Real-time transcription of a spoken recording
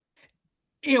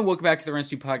And welcome back to the Rent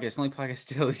Stew Podcast. The only podcast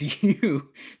tells you,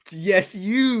 yes,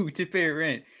 you to pay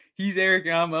rent. He's Eric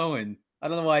and I'm Owen. I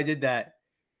don't know why I did that.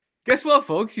 Guess what,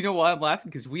 folks? You know why I'm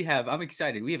laughing? Because I'm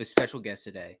excited. We have a special guest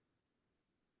today.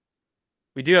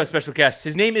 We do have a special guest.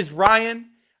 His name is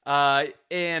Ryan,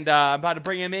 and I'm about to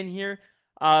bring him in here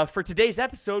for today's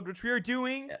episode, which we are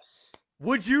doing. Yes.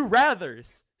 Would You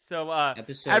Rathers. So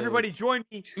everybody join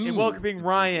me in welcoming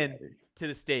Ryan to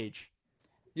the stage.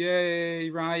 Yay,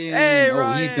 Ryan. Hey, oh,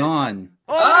 Ryan. He's gone.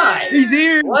 Oh, Hi. He's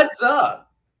here. What's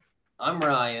up? I'm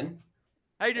Ryan.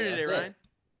 How you doing today, Ryan?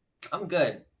 I'm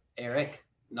good. Eric,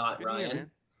 not Good to hear, Ryan.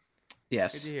 man.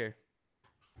 Yes. Good to hear.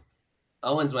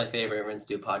 Owen's my favorite Rent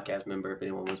Stew podcast member, if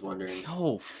anyone was wondering.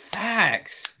 Oh,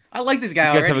 facts. I like this guy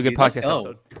You guys already. have a good dude. Let's podcast go.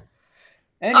 episode.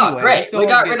 Anyway, Oh, let's great. go We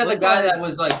ahead got and rid of the let's go guy ahead- that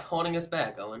was like holding us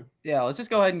back, Owen. Yeah, let's just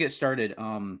go ahead and get started.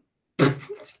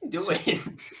 What's he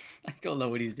doing? I don't know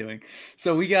what he's doing.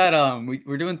 So we got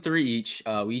we're doing three each.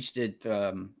 We each did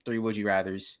three would you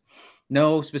rathers.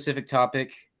 No specific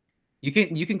topic. You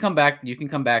can come back. You can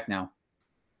come back now.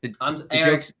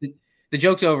 Eric, The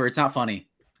joke's over. It's not funny.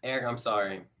 Eric, I'm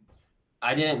sorry.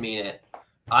 I didn't mean it.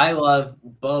 I love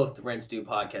both Rent Stew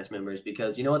podcast members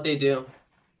because you know what they do?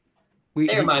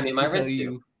 They remind me of my Rent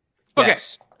Stew. Okay.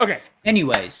 Yes. Okay.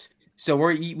 Anyways, so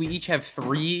we each have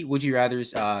three would you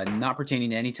rathers, not pertaining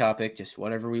to any topic, just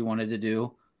whatever we wanted to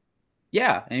do.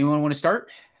 Yeah. Anyone want to start?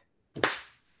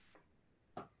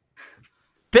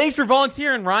 Thanks for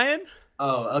volunteering, Ryan.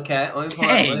 Oh, okay. Let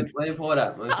me pull it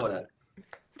up. Dang.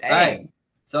 All right.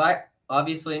 So I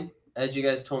obviously, as you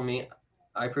guys told me,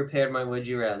 I prepared my would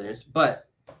you rathers, but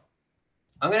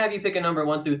I'm gonna have you pick a number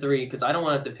 1 through 3 because I don't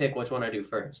want to pick which one I do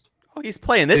first. Oh, he's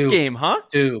playing this game, huh?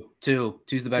 Two.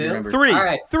 Two's the better Two? number. Three. All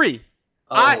right. Three.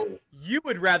 Oh, You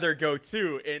would rather go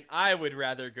 2, and I would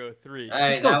rather go 3. all right.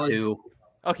 Let's go that was- two.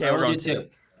 Okay, I we're will going do 2. 2.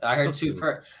 I heard Let's go 2 two.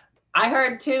 first. I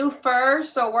heard 2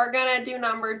 first, so we're gonna do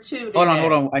number 2. Hold today.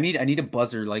 on. I need a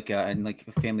buzzer like a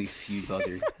Family Feud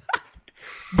buzzer.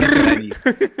 That's what I need.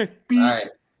 All right.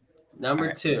 Number All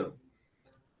right. 2.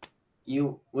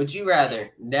 Would you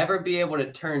rather never be able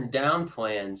to turn down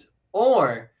plans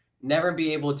or never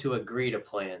be able to agree to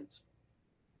plans?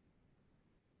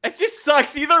 It just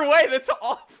sucks either way. That's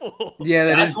awful. Yeah,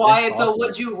 That's why that's it's awful. a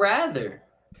would you rather.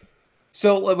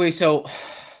 So wait,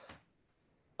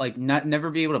 like never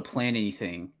be able to plan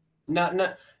anything.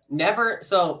 No, never.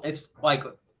 So if like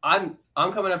I'm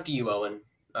coming up to you, Owen.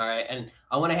 All right, and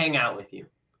I want to hang out with you.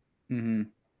 Mm-hmm.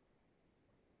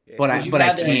 Yeah, But Would you I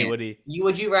rather- can't. Woody.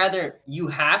 Would you rather you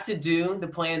have to do the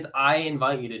plans I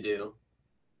invite you to do,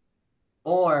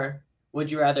 or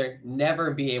would you rather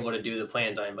never be able to do the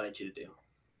plans I invite you to do?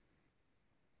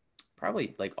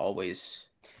 Probably like always.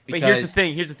 But here's the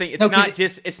thing. It's No,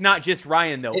 'cause it's not just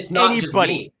Ryan though. It's not just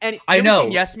Anybody. me. You I ever know.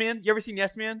 Seen Yes Man? You ever seen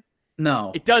Yes Man?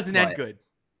 No. It doesn't end But-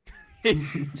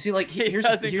 good. See, like It here's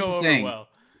doesn't the go over thing. well.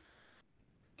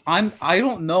 I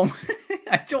don't know.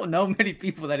 I don't know many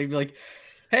people that'd be like,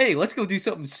 "Hey, let's go do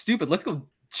something stupid. Let's go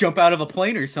jump out of a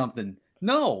plane or something."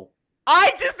 No.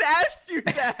 I just asked you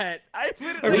that. I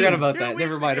literally forgot about 2 that.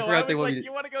 Never weeks mind. I ago, forgot they was wanted like, to-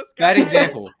 you want to go Bad skydiving?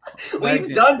 example.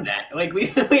 We've done that. Like we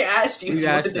asked you. if We you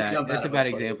asked wanted to that. jump That's out a of bad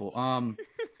plane. example.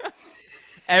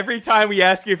 Every time we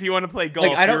ask you if you want to play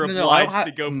golf, I don't you're know, I don't obliged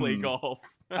to have- go play golf.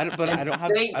 I don't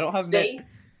have. Say- I don't have. Say,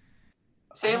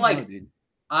 say I don't like know, dude.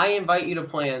 I invite you to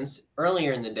plans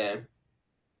earlier in the day,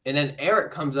 and then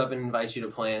Eric comes up and invites you to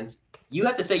plans. You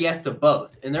have to say yes to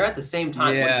both, and they're at the same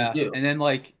time. Yeah, What do you do? and then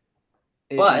like,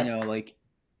 But- like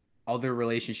other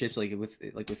relationships, like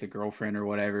with a girlfriend or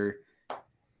whatever.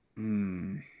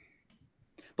 But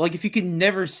like,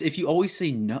 if you always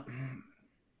say no,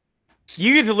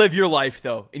 You get to live your life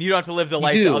though, and you don't have to live the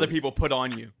life do. that other people put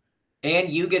on you. And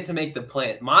you get to make the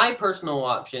plan. My personal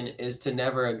option is to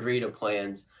never agree to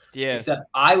plans, Yeah, except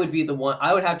I would be the one.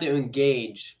 I would have to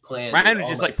engage plans. Ryan with would all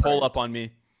just my like pull friends, up on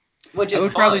me. which I is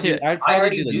would probably fine. do. I'd I probably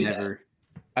already do the do that. never.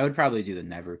 I would probably do the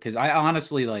never because I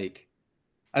honestly like,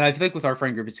 and I feel like with our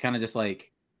friend group, it's kind of just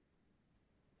like,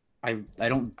 I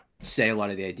don't say a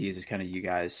lot of the ideas. It's kind of you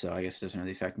guys, so I guess it doesn't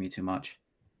really affect me too much.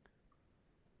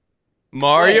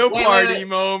 Mario Wait, Party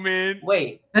moment.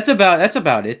 Wait, That's about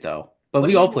it though. But What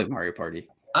we do all you- play Mario Party.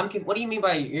 what do you mean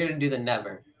by you're gonna do the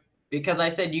never? Because I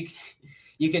said you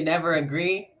can never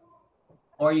agree,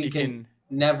 or you can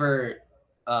never.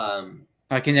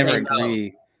 I can never Say no.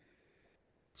 agree.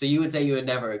 So you would say you would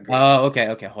never agree. Oh, okay.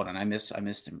 Hold on. I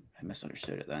misunderstood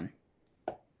it then.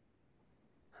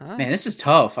 Huh? Man, this is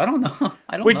tough. I don't know.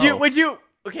 I don't know.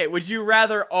 Would you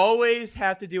rather always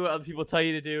have to do what other people tell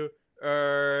you to do,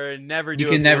 or never do You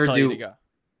what can people never tell do- you to go?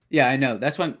 Yeah, I know.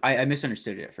 That's when I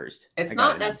misunderstood it at first. It's I got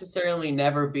not it now. necessarily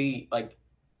never be like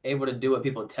able to do what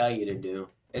people tell you to do.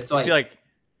 It's I like, feel like,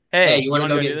 hey, hey, you want to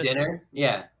wanna go do get this? dinner?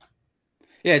 Yeah.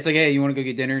 Yeah, it's like, hey, you want to go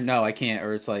get dinner? No, I can't.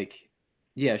 Or it's like,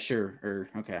 yeah, sure. Or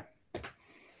okay.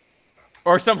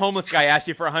 Or some homeless guy asks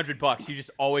you for $100. You just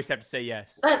always have to say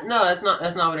yes. No, that's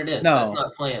not what it is. No. That's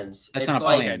not plans. That's it's not a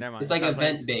like, plan. Okay, never mind. It's like not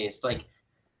plans. event based. Like,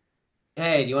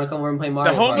 hey, do you want to come over and play The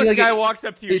Mario homeless like, guy walks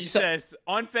up to you and he it's so- says,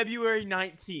 on February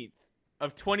 19th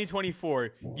of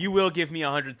 2024, you will give me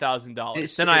 $100,000.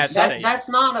 It's- Then I have to it's- say That's yes.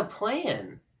 not a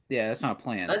plan. Yeah, that's not a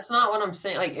plan. That's not what I'm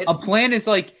saying. Like, A it's plan is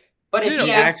like But if No,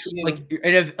 he no, asks actually you,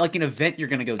 like an event you're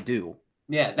gonna go do.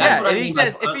 yeah, that's Yeah, what I and mean. he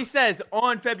says, if he says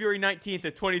on February 19th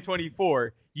of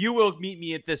 2024, you will meet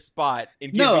me at this spot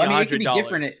and give No, me $100. I mean it could be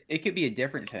different. It could be a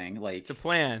different thing. Like It's a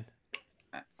plan.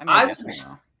 I mean, I I guess, I was- don't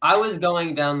know. I was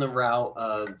going down the route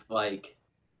of like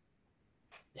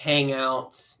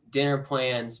hangouts, dinner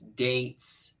plans,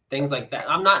 dates, things like that.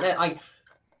 I'm not like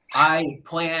I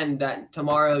planned that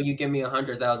tomorrow you give me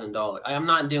 $100,000. I'm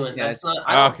not doing Yeah, that's not.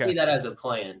 I don't okay. see that as a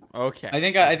plan. Okay. I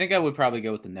think I would probably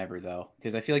go with the never though,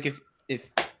 because I feel like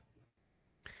if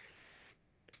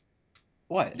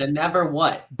what? The never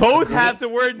what? Both have the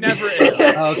word never in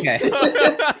them. Okay.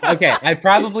 Okay, I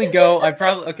probably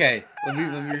okay. Let me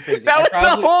rephrase it. That was I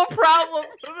probably- the whole problem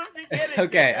from the beginning.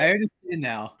 Okay, I understand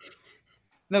now.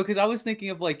 No, because I was thinking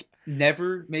of like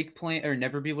never make plan or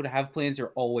never be able to have plans or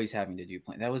always having to do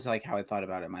plans. That was like how I thought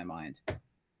about it in my mind.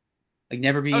 Like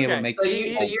never being able Okay, to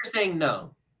make. So you're saying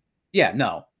no. Yeah,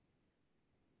 no.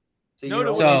 So No you're to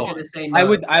always what? going to say no.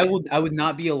 I would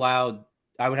not be allowed.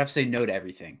 I would have to say no to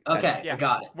everything. Okay, Yeah.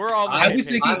 got it. We're all. on the I same was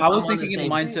page. thinking. I'm I was on the thinking in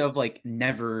the same mindset page. of like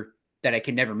never that I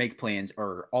can never make plans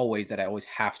or always that I always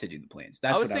have to do the plans.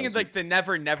 That's I was what thinking like the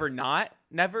never, never, not,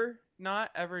 never,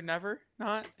 not, ever, never,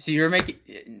 not. So you're making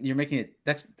it.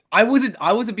 That's I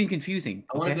wasn't being confusing.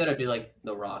 I want to Okay? be able to do like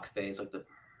the rock phase, like the.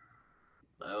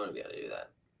 I want to be able to do that.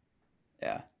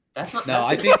 Yeah. That's not. No,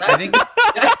 that's, I think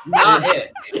that's not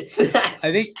it. That's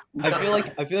I think not-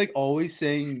 I feel like always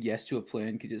saying yes to a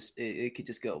plan could just it could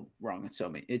just go wrong in so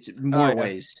many. It's more yeah.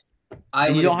 ways. I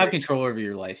And you would don't have agree. control over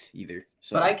your life either.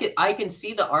 So But I can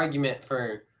see the argument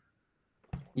for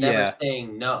never yeah.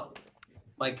 saying no.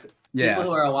 Like Yeah. people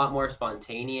who are a lot more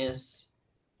spontaneous.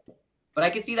 But I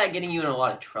can see that getting you in a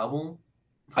lot of trouble.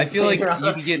 I feel like Later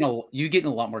on. you get in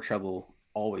a lot more trouble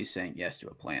always saying yes to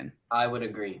a plan. I would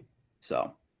agree.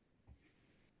 So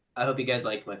I hope you guys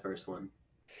liked my first one.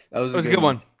 that was It was a good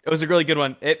one. It was a really good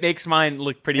one. It makes mine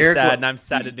look pretty Eric, sad, what- and I'm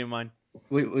sad to do mine.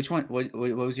 Wait, which one? What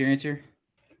was your answer?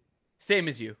 Same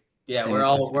as you. Yeah, Same we're as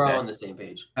all us, we're okay. all on the same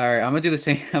page. All right, I'm gonna do the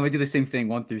same. I'm gonna do the same thing.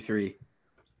 1 through 3.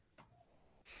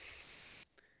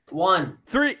 1.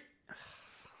 3,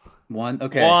 1.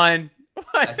 Okay. 1.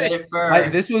 I said it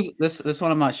first. This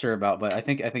one I'm not sure about, but I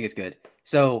think it's good.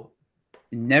 So,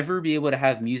 never be able to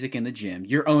have music in the gym,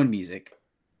 your own music,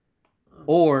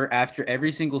 or after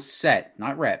every single set,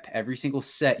 not rep, every single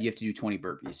set you have to do 20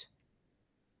 burpees.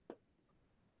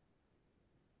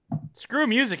 Screw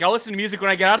music. I'll listen to music when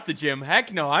I get out of the gym.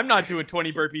 Heck no, I'm not doing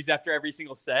 20 burpees after every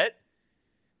single set.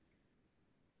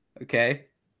 Okay,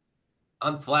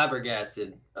 I'm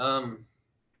flabbergasted. bro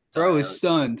sorry, is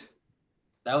stunned.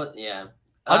 that was yeah.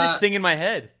 I'll just sing in my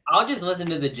head. I'll just listen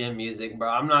to the gym music, bro.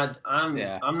 I'm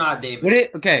Yeah. not David. Would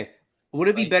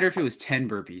it be Like- better if it was 10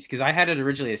 burpees? Because I had it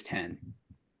originally as 10.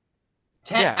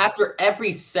 10 Yeah. after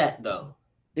every set though.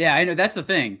 Yeah, I know that's the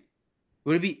thing.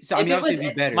 Would it be? So I If mean, it obviously was-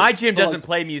 it'd be better. My gym but, doesn't like,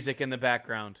 play music in the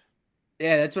background.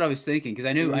 Yeah, that's what I was thinking because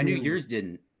I knew Mm. yours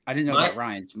didn't. I didn't know Mine- about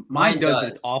Ryan's. Mine mine does, but does.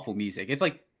 it's awful music. It's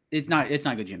like it's not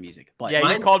good gym music. But Yeah, you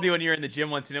Mine- called me when you were in the gym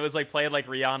once, and it was like playing like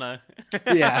Rihanna.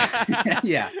 yeah,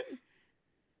 yeah.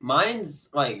 Mine's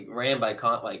like ran by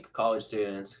college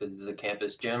students because it's a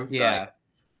campus gym. So, Yeah. like,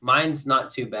 mine's not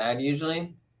too bad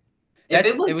usually. I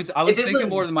If was thinking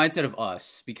more of the was- mindset of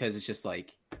us because it's just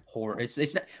like horror. It's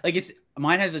not like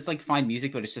mine has it's like fine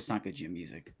music, but it's just not good gym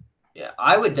music. Yeah,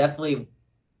 I would definitely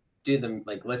do them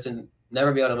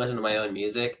never be able to listen to my own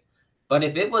music. But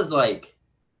if it was like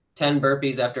 10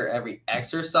 burpees after every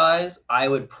exercise, I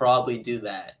would probably do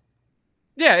that.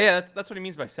 Yeah, that's what he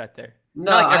means by set there.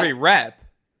 No, Not like every rep.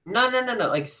 no.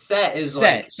 Like set is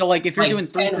Set. like So like if you're like doing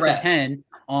 3 10 sets reps. of 10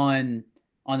 on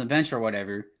the bench or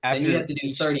whatever, after then you have to do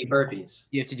each- 30 burpees,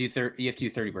 You have to do 30. You have to do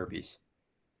 30 burpees.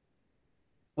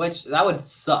 which that would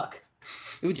suck.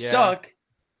 It would Yeah. suck,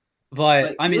 but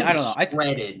Like, I mean you'd I be don't know.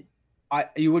 shredded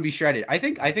You would be shredded. I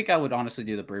think I would honestly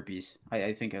do the burpees.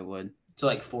 I think I would to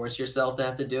like force yourself to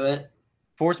have to do it.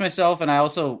 force myself, and I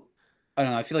don't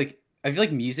know. I feel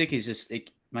like music is just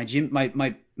my gym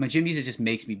music just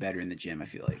makes me better in the gym. I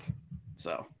feel like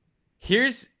so.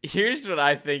 Here's what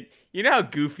I think. You know how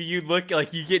goofy you look?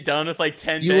 Like you get done with like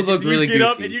 10 You would benches, look really you get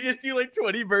up goofy. and you just do like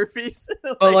 20 burpees.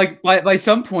 But like by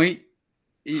some point,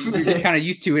 you're just kind of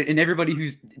used to it, and everybody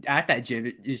who's at that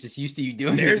gym is just used to you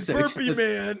doing there's it. So it's burpee just-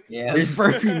 man. Yeah. There's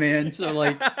burpee man. So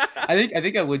like, I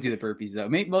think I would do the burpees though.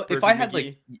 Maybe, if Burpee I had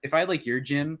McGee. like your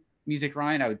gym music,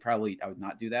 Ryan, I would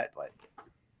not do that. But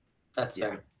That's Yeah.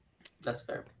 fair. That's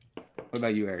fair. what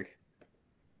about you, Eric?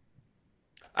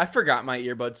 I forgot my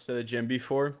earbuds to the gym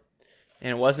before,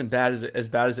 and it wasn't as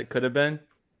bad as it could have been.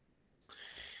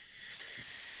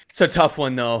 It's a tough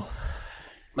one though.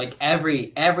 Like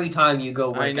every time you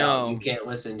go I work know. out, you can't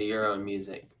listen to your own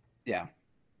music. Yeah.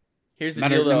 Here's the No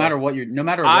deal, though. matter what you're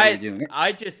doing.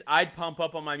 I'd pump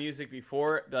up on my music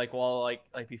before, like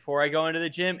before I go into the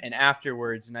gym and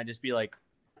afterwards, and I'd just be like,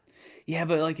 Yeah,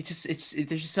 but like there's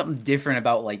just something different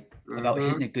about about Mhm.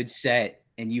 hitting a good set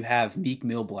and you have Meek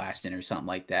Mill blasting or something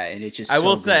like that, and it's just I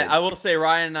will good. say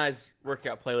Ryan and I's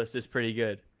workout playlist is pretty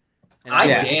good. And I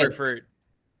would dance.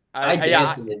 I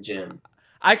dance in the gym.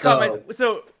 I caught So-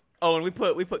 so Owen, we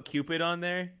put Cupid on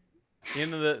there. You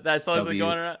know that song's been W.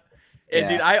 going around. And Yeah.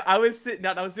 dude, I was sitting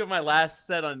down. I was doing my last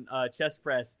set on chest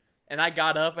press, and I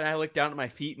got up and I looked down at my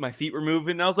feet. My feet were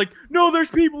moving, and I was like, "No, there's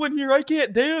people in here. I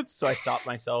can't dance." So I stopped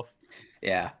myself.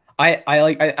 Yeah. I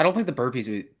don't think the burpees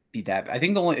would be that bad. I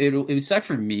think it would suck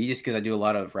for me just because I do a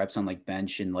lot of reps on like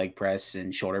bench and leg press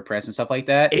and shoulder press and stuff like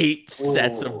that. 8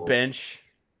 sets of Ooh. bench.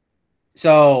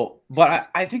 So, but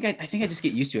I think I just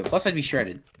get used to it. Plus, I'd be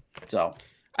shredded. So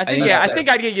I think that's I fair. think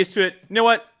I'd get used to it. You know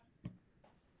what?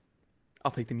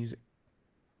 I'll take the music.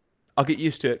 I'll get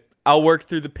used to it. I'll work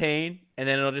through the pain, and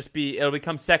then it'll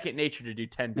become second nature to do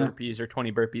 10 Yeah. burpees or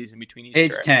 20 burpees in between each.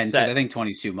 it's 10 because set. I think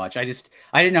 20 is too much. I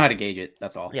didn't know how to gauge it.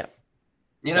 That's all. Yeah.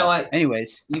 You So, know what?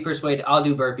 Anyways, You persuade. I'll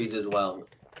do burpees as well.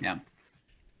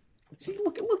 see,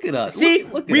 look at us. See,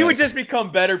 look at we would us. just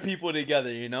become better people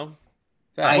together, you know?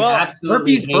 I Well,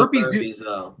 absolutely hate burpees burpees, do-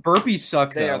 though. Burpees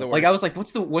suck They though. are the Like I worst. was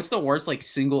like, what's the worst like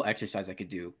single exercise I could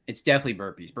do? It's definitely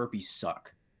burpees. Burpees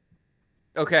suck.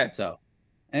 Okay. So,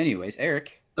 anyways,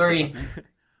 Eric. 3.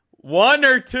 1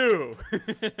 or 2?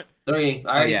 3. I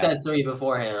already yeah. said 3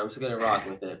 beforehand. I'm just gonna rock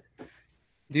with it.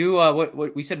 Do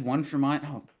what we said one for mine.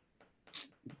 Oh,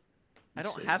 I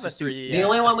don't So, have a just do- 3 The yet.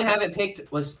 only one we haven't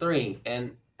picked was 3,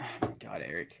 and oh my God,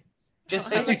 Eric. just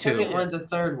Let's say do the second two. one's a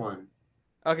third one.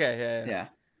 Okay, yeah. Yeah.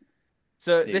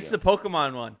 So you this is go. a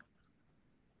Pokemon one.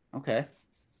 Okay.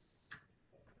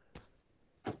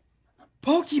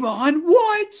 Pokemon.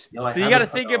 What? No, I So you have gotta a-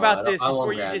 think oh, about I don't- this I won't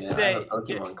before you grab just it. I have say-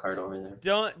 a Pokemon card over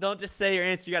there. Don't just say your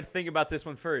answer. You got to think about this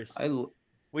one first.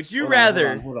 Would you hold on,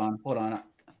 rather? Hold on.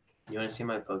 You want to see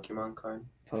my Pokemon card?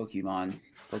 Pokemon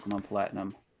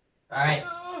Platinum. All right.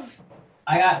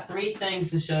 I got 3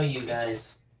 things to show you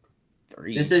guys.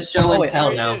 3. This is show and wait, tell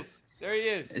There he now. is. There he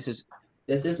is. This is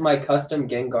This is my custom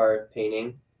Gengar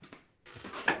painting.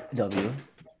 W.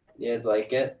 You guys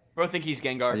like it? Bro, think he's I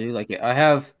Gengar. do like it. I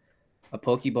have a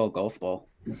Pokeball golf ball.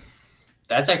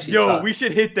 That's actually Yo, tough. we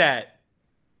should hit that.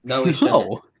 No, we shouldn't.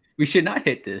 No, we should not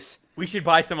hit this. We should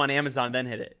buy some on Amazon, then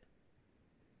hit it.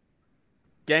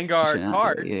 We Gengar should not do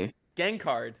card. it either. Gang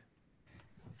card.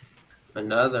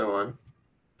 Another one.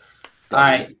 All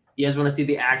right. You guys want to see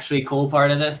the actually cool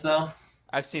part of this, though?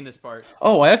 I've seen this part.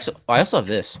 Oh, I also have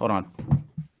this. Hold on.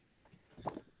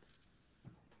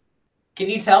 Can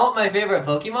you tell what my favorite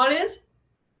Pokemon is?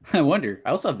 I wonder. I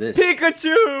also have this. You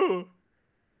Pikachu!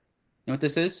 know what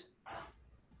this is?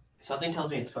 Something tells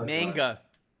me it's Pokemon. Manga.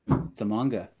 The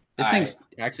manga. This All thing's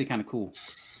actually kind of cool.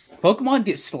 Pokemon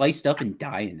get sliced up and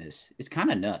die in this. It's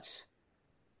kind of nuts.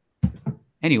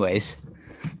 Anyways.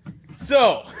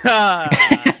 So,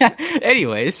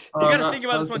 Anyways. Oh, you I'm gotta not think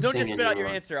about this one. Don't just focusing spit out your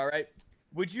anymore. answer, all right?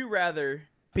 Would you rather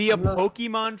be a I'm not-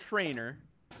 Pokemon trainer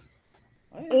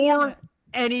or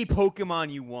any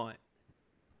Pokemon you want?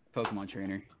 Pokemon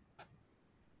trainer.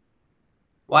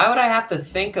 Why would I have to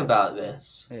think about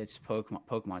this? It's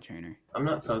Pokemon trainer. I'm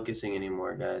not focusing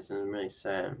anymore, guys, and I'm really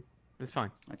sad. That's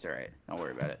fine. That's all right. Don't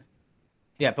worry about it.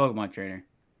 Yeah, Pokemon trainer.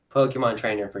 Pokemon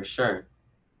trainer for sure.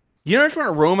 You don't just want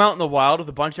to roam out in the wild with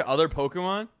a bunch of other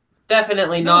Pokemon?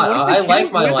 Definitely No, not. what if they I kill-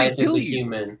 like what my if they life as kill a you?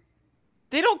 human.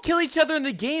 They don't kill each other in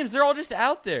the games. They're all just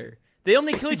out there. They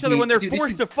only It's kill the each other when they're game- dude,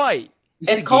 forced to fight.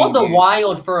 It's called the game, dude.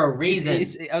 wild for a reason.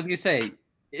 I was gonna say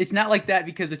it's not like that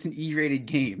because it's an E-rated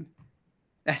game.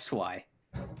 That's why.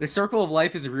 The circle of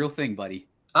life is a real thing, buddy.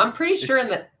 I'm pretty sure in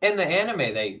It's- the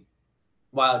anime they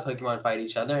wild Pokemon fight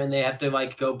each other and they have to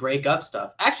like go break up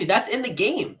stuff. Actually, that's in the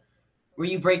game where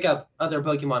you break up other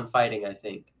Pokemon fighting. I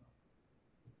think,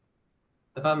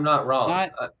 if I'm not wrong,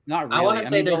 Not really. I want to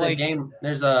say mean, there's but, a like, game.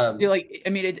 There's a yeah, like I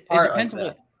mean, it Part depends like on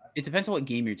what it depends on what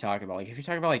game you're talking about. Like if you're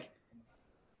talking about like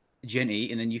Gen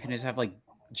 8, and then you can just have like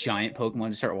giant Pokemon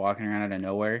to start walking around out of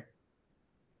nowhere.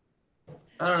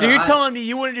 I don't So know. you're telling me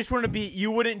you wouldn't just want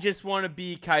to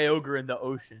be Kyogre in the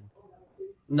ocean?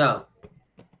 No,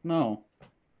 No.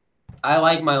 I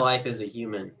like my life as a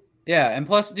human. Yeah, and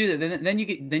plus, dude, then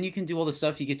you can do all the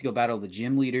stuff. You get to go battle the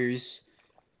gym leaders.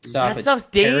 That stuff's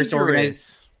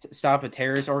dangerous. Stop a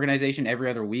terrorist organization every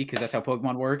other week because that's how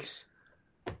Pokemon works.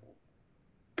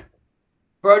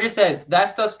 Bro just said that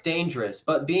stuff's dangerous,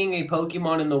 but being a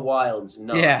Pokemon in the wilds,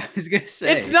 no. Yeah, I was gonna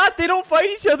say It's not. They don't fight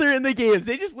each other in the games.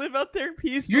 They just live out there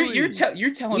peacefully. You're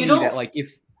telling me that like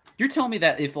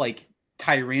if like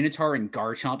Tyranitar and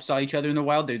Garchomp saw each other in the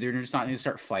wild, they're just not gonna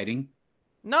start fighting.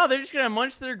 No, they're just gonna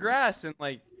munch their grass and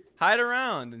like hide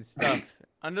around and stuff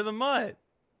under the mud.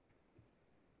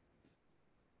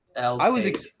 I was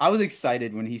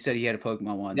excited when he said he had a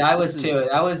Pokemon one. Yeah, I was too.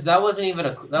 That wasn't even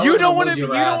a. You don't want to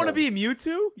be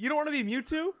Mewtwo. You don't want to be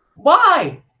Mewtwo.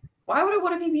 Why? Why would I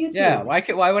want to be Mewtwo? Yeah.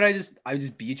 Why would I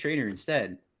just be a trainer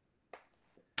instead?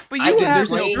 But you have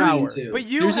no train power. Mewtwo. But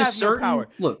you There's have a certain no power.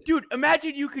 look, Dude,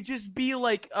 imagine you could just be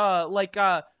like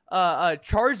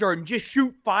Charizard and just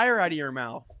shoot fire out of your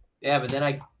mouth. Yeah, but then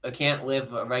I can't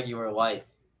live a regular life.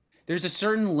 there's a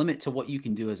certain limit to what you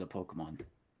can do as a Pokemon.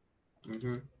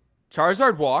 Mm-hmm.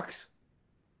 Charizard walks.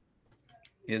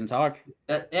 He doesn't talk.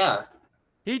 Yeah.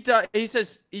 He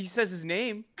says his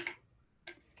name.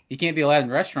 He can't be allowed in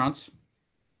restaurants.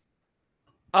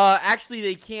 Actually,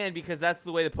 they can because that's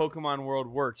the way the Pokemon world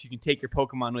works. You can take your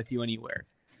Pokemon with you anywhere.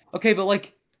 Okay, but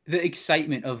like the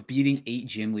excitement of beating 8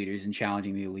 gym leaders and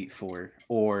challenging the Elite Four,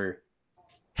 or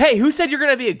Hey, who said you're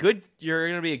gonna be a good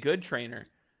trainer?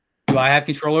 do I have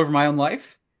control over my own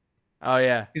life? Oh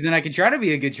yeah. Because then I can try to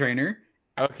be a good trainer.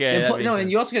 Okay. And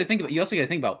you also got to think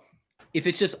about if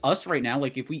it's just us right now.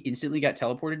 Like if we instantly got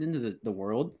teleported into the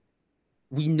world,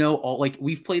 we know all. Like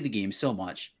we've played the game so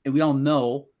much, and we all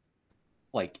know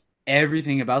like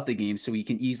everything about the game, so we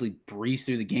can easily breeze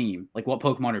through the game. Like what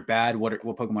Pokemon are bad, what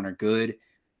Pokemon are good,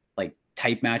 like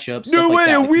type matchups. No stuff way, like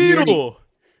that. a Like, Weedle.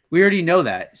 we already know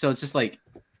that, so it's just like,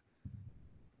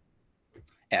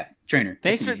 yeah, trainer.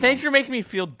 Thanks for making me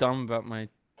feel dumb about my.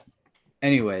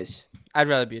 Anyways, I'd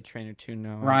rather be a trainer too.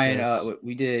 No, Ryan,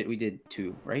 we did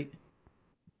 2, right?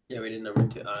 Yeah, we did number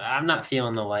 2. I'm not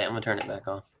feeling the light. I'm gonna turn it back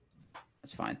off.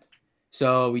 That's fine.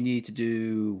 So we need to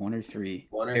do 1 or 3.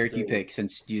 1 or Erick, 3. you pick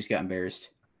since you just got embarrassed.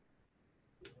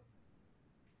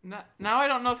 Now I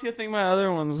don't know if you think my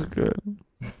other one's good.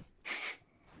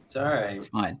 It's all right. It's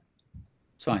fine.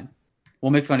 It's fine.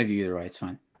 We'll make fun of you either way. It's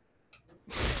fine.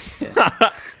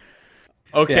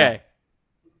 Okay.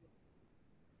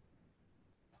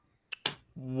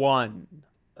 1.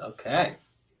 Okay.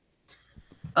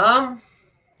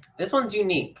 This one's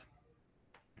unique.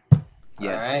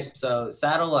 Yes. All right. So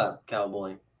saddle up,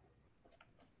 cowboy.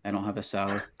 I don't have a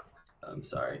sour. I'm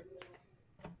sorry.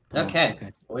 Oh, Okay.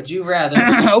 Would you rather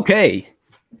Okay.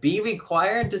 be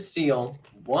required to steal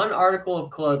 1 article of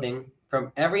clothing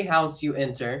from every house you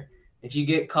enter? If you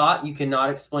get caught, you cannot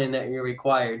explain that you're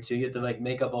required to. You have to like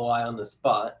make up a lie on the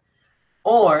spot.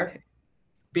 Or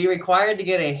be required to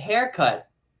get a haircut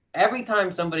every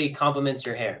time somebody compliments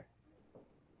your hair.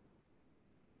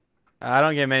 I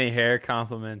don't get many hair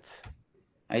compliments.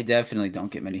 I definitely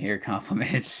don't get many hair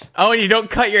compliments. Oh, and you don't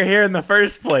cut your hair in the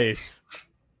first place.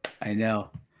 I know.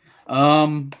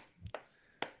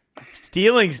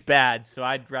 Stealing's bad, so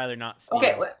I'd rather not steal.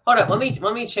 Okay, hold up. Let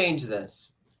me change this.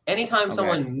 Anytime Okay.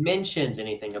 someone mentions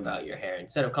anything about your hair,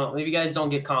 instead of if you guys don't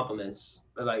get compliments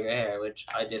about your hair, which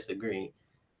I disagree.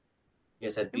 You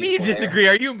guys had I mean, you beautiful hair. disagree.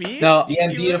 Are you me? No. You have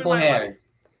live in beautiful my hair. life?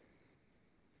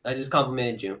 I just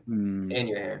complimented you Hmm. and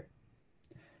your hair.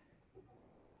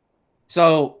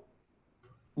 So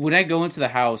when I go into the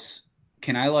house,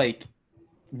 can I like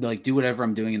do whatever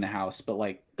I'm doing in the house, but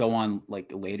like go on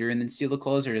like later and then steal the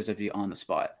clothes, or does it have to be on the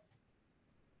spot?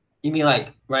 You mean like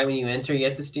right when you enter, you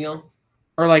have to steal?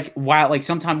 Or like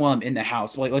sometime while I'm in the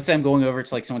house, like let's say I'm going over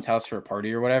to like someone's house for a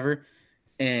party or whatever,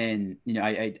 and you know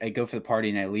I go for the party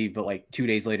and I leave, but like 2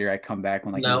 days later I come back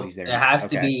when like No, nobody's there. it has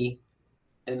to Okay. be,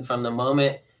 and from the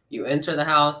moment you enter the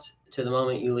house to the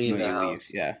moment you leave When the you house. leave.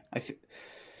 Yeah, I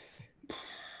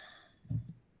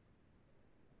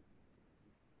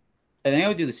think I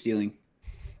would do the stealing.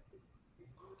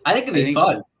 I think it'd be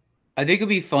fun. I think it'd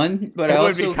be fun, but It I would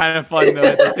also be kind of fun though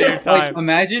at the same like time.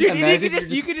 imagine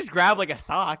You could just grab like a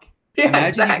sock.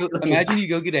 Yeah, imagine you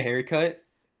go get a haircut,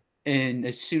 and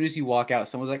as soon as you walk out,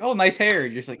 someone's like, "Oh, nice hair."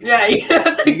 And you're just like, Yeah, you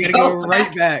have to you gotta go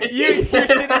right back.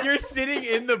 You're sitting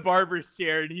in the barber's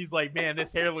chair, and he's like, "Man,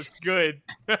 this hair looks good."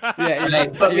 Yeah, You're you're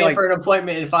like, put me you're in for an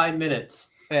appointment in 5 minutes.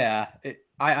 yeah.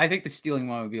 I think the stealing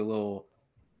one would be a little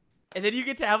And then you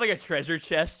get to have like a treasure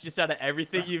chest just out of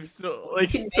everything you've You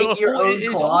can make your Well,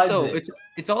 own closet.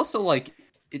 it's also like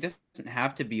it doesn't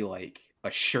have to be like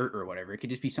a shirt or whatever. It could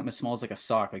just be something as small as like a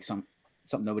sock, like something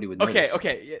nobody would notice.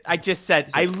 Okay. I just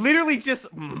said. I literally just.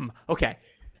 Okay.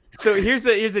 So here's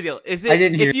the deal. Is it I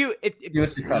didn't hear if you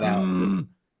must have cut out.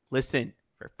 Listen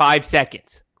for 5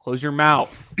 seconds. Close your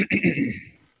mouth.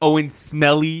 Owen's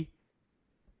smelly.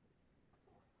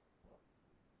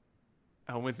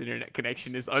 Owen's internet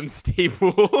connection is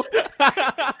unstable.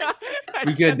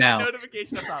 We good now.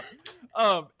 Notification up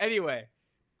top. Anyway,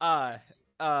 like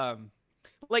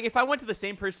if I went to the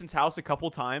same person's house a couple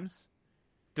times,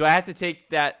 do I have to take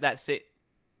that sit?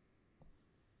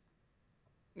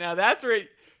 Now that's right,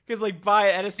 because like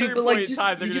at a certain point in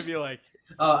time, they're gonna be like,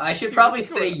 "Oh, I should probably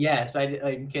say yes." I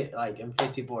in case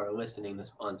people are listening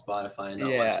on Spotify. And not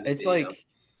watching the it's video. like.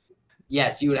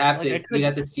 Yes, you would have to. You'd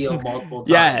have to steal multiple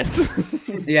times. Yes.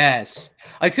 Yes.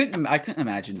 I couldn't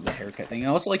imagine the haircut thing. And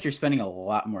also, like, you're spending a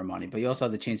lot more money, but you also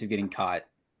have the chance of getting caught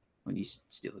when you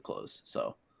steal the clothes.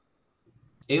 So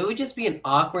it would just be an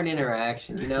awkward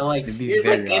interaction, you know? Like, It'd be you're just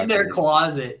like very in their awkward.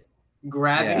 closet,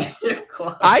 grabbing Yeah. their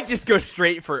closet. I just go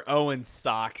straight for Owen's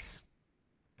socks.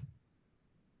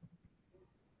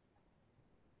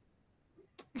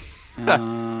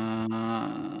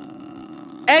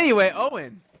 Anyway,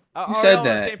 Owen. Who Are said we all on the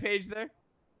that? same page there?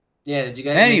 Yeah, did you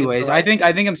guys? Anyways, I think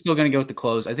I'm still gonna go with the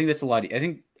clothes. I think that's a lot.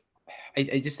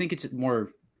 I just think it's more.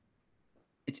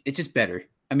 It's just better.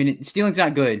 I mean, stealing's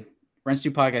not good. Rents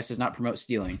 2 podcast does not promote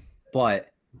stealing,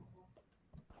 but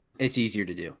it's easier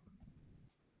to do.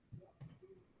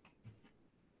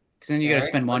 Because then you got to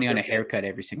spend money on a haircut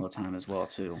every single time as well,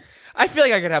 too. I feel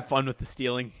like I could have fun with the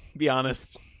stealing. Be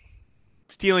honest,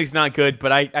 stealing's not good,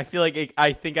 but I feel like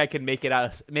I think I can make it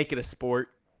a sport.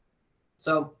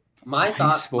 So my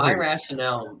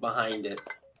rationale behind it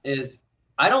is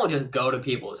I don't just go to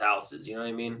people's houses. You know what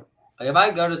I mean? Like if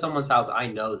I go to someone's house, I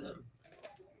know them.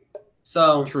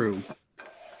 So True.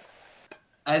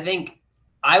 I think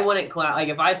I wouldn't like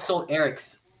if I stole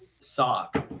Erick's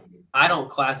sock, I don't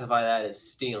classify that as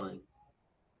stealing.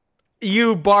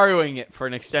 You borrowing it for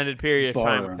an extended period of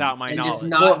time without my and knowledge. just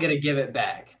not gonna give it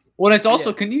back. Well, it's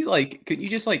also couldn't you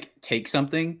just like take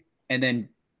something and then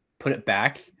put it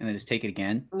back and then just take it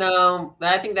again? No,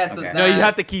 I think that's Okay. No, you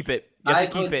have to keep it. You have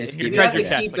to keep it. It's Your keep it. treasure You have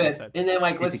to chest, keep like I it. said. And then,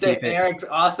 like, You have let's to say keep it. Erick's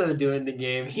also doing the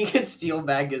game. He could steal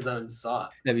back his own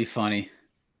sock. That'd be funny.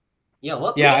 Yeah,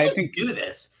 well, Yeah, we I just think- do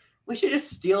this. We should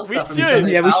just steal We stuff from should. each other's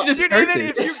Yeah, we should house. just Dude, start and then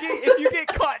this. if you get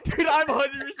caught, dude, I'm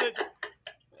 100%.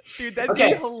 Dude, that'd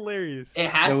Okay. be hilarious. It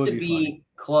has That would to be be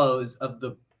clothes of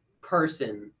the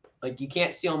person. Like, you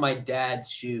can't steal my dad's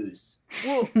shoes.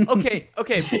 Well, okay.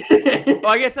 Well,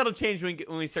 I guess that'll change when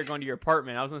we start going to your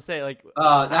apartment. I was gonna say, like,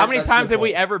 how many that's times good have we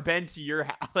point. ever been to your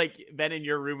been in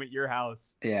your room at your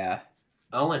house? Yeah.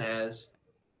 Owen has.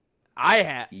 I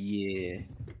have. Yeah.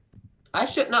 I've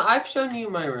shown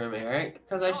you my room, Eric,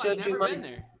 because I showed you my.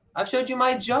 there. I've showed you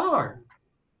my jar.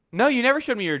 No, you never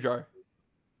showed me your jar.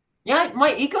 Yeah,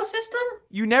 my ecosystem.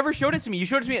 You never showed it to me. You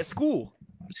showed it to me at school.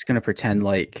 I'm just gonna pretend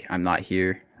like I'm not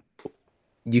here.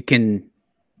 You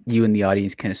and the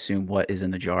audience can assume what is in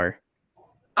the jar.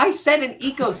 I said an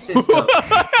ecosystem.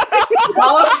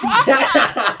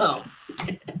 Calm down.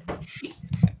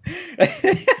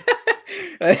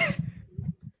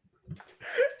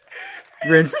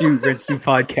 Rinse Do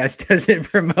podcast doesn't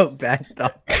promote bad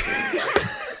thoughts.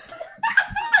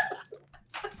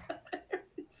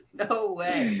 No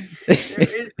way. There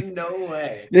is no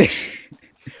way.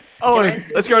 Owen,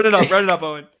 let's run it up. Run it up,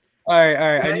 Owen. All right.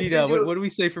 Can I I need send you- what do we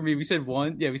say for me? We said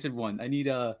 1. Yeah, we said 1. I need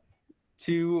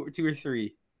 2 or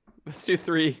 3. Let's do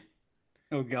 3.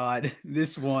 Oh God,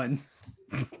 this one.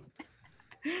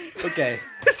 Okay,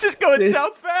 This is going This-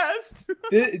 south fast.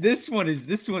 this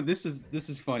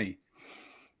is funny.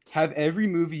 Have every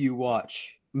movie you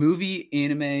watch, movie,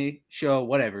 anime, show,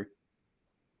 whatever,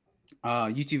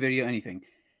 YouTube video, anything.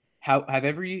 Have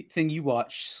everything you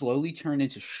watch slowly turn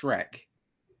into Shrek,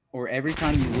 or every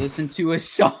time you listen to a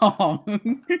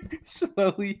song,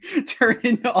 slowly turn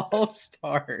into All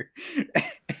Star.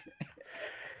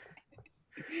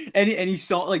 Any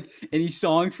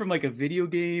song from like a video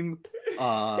game,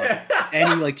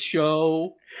 any like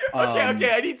show. Okay.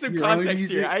 I need some your own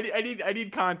context here. music. I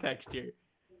need context here.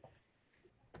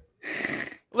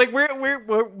 Like,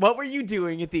 what were you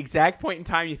doing at the exact point in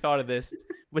time you thought of this?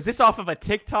 Was this off of a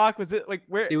TikTok? Was it like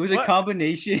where? It was a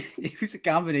combination. It was a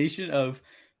combination of,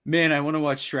 man, I want to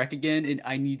watch Shrek again, and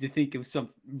I need to think of some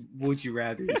would you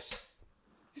rather's.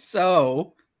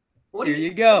 So Here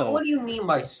you go. What do you mean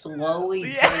by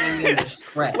slowly turning into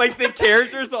Shrek? Like the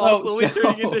characters all slowly so-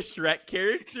 turning into Shrek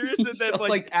characters and then so,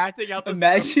 like acting out the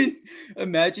story.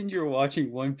 Imagine you're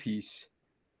watching One Piece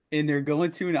and they're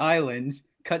going to an island,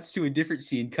 cuts to a different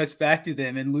scene, cuts back to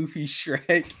them, and Luffy's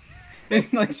Shrek,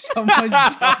 and like someone's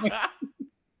dying.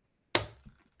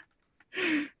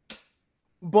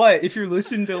 But if you're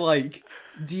listening to like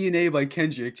DNA by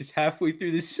Kendrick, just halfway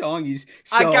through this song, he's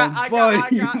so I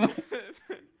got.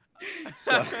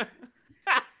 So,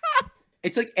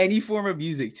 it's like any form of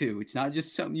music too. It's not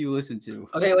just something you listen to.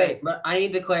 Okay, wait, but I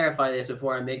need to clarify this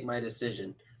before I make my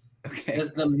decision. Okay.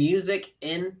 Does the music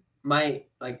in my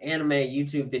like anime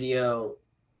YouTube video,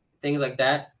 things like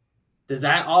that, does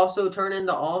that also turn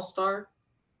into All-Star?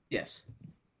 Yes.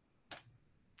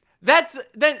 That's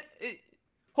then.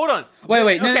 Hold on.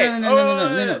 Wait. Okay.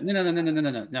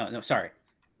 No. Sorry.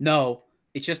 No,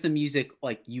 it's just the music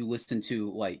like you listen to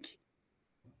like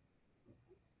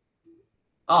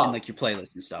Oh, in like your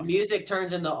playlist and stuff. music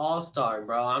turns into All-Star,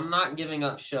 bro. I'm not giving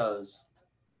up shows.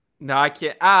 No, I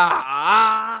can't.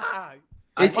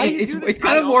 It's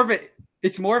kind of more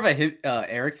of a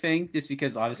Erick thing, just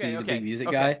because obviously he's a big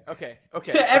music guy. Okay.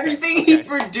 Everything he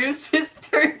produces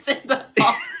turns into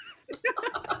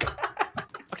All-Star.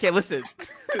 Okay, listen.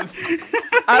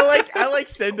 I like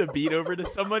send a beat over to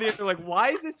somebody and they're like,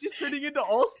 "Why is this just turning into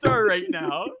All-Star right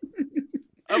now?"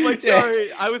 I'm like,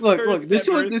 "Sorry, I was look. This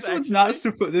one's not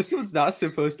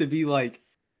supposed to be like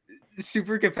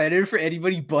super competitive for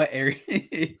anybody but Erick.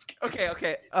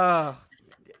 Okay.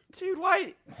 Dude,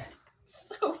 why?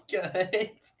 So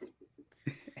good.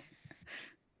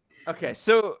 Okay,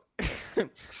 so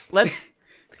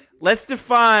let's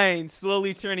define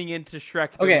slowly turning into Shrek.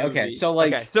 Okay. Movie. So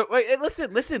like, okay, so wait,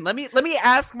 listen. Let me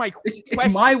ask my. It's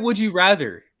question. my would you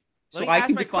rather, Let so me I ask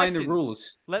can my define the question.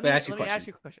 rules. Let but me ask you a ask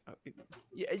you question. a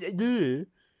question.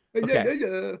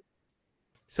 Okay.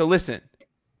 So listen,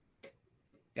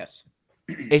 Yes.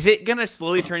 is it gonna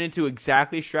slowly turn into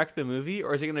exactly Shrek the movie,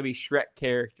 or is it gonna be Shrek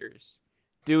characters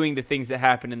doing the things that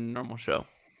happen in the normal show?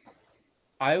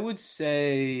 I would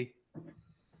say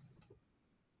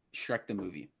Shrek the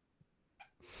movie.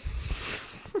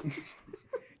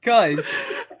 Cause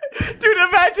dude,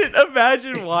 imagine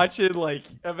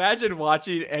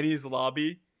watching Eddie's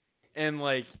Lobby and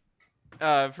like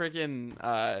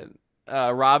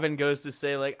Robin goes to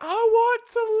say like, I want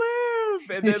to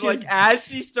live, and then It's like just- as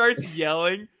she starts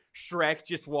yelling, Shrek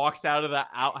just walks out of the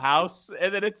outhouse,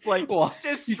 and then it's like Well,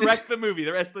 just you Shrek just- the movie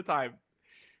the rest of the time.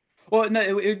 well, no,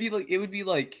 it would be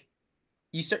like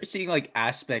you start seeing like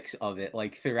aspects of it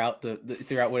like throughout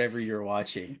throughout whatever you're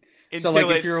watching. Until like,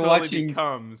 if it you're slowly watching-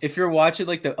 becomes If you're watching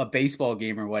like a baseball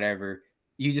game or whatever,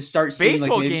 you just start seeing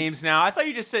baseball like, maybe... games now. I thought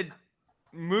you just said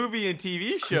movie and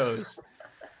TV shows.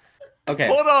 Okay,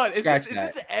 Hold on, is scratch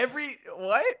this every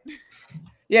what?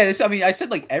 Yeah, I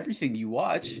said like everything you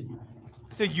watch.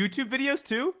 So YouTube videos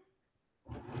too?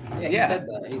 Yeah,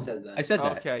 he said that. I said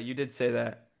that. Okay, you did say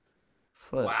that.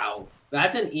 Flip. Wow,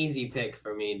 that's an easy pick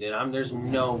for me, dude. There's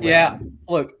no way. Yeah,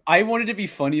 look, I wanted to be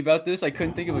funny about this. I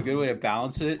couldn't think of a good way to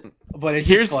balance it, but it's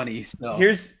Here's- just funny. So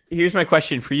Here's my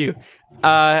question for you.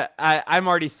 I'm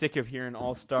already sick of hearing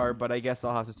All-Star, but I guess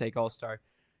I'll have to take All-Star.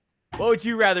 What would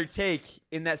you rather take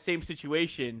in that same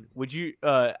situation? Would you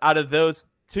out of those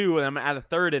two, and I'm gonna add a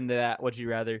third into that, would you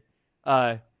rather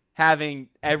having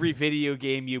every video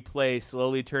game you play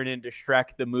slowly turn into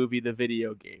Shrek the movie, the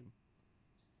video game?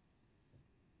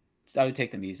 I would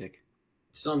take the music.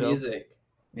 Still So- music.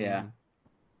 Yeah,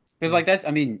 because like that's.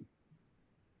 I mean,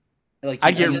 like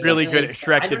I get guess really that's good at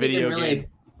Shrek I the don't video even really game.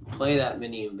 play that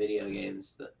many video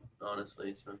games,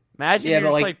 honestly. So Imagine Yeah, you're but,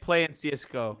 just like- like playing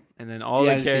CS:GO, and then all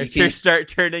Yeah, the so you characters can't- start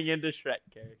turning into Shrek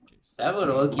characters. that would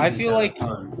look. I feel like-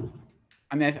 fun.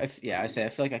 I mean, I feel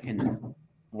like I can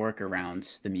work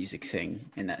around the music thing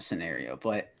in that scenario,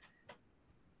 but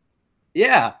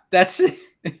yeah, that's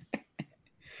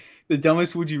the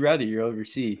dumbest would you rather you'll ever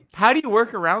see. How do you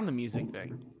work around the music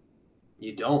thing?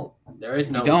 You don't. There is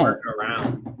no You don't. work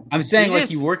around. I'm saying You like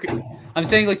just- you work. I'm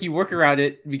saying like you work around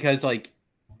it because like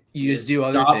you just do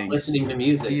other stop things. listening to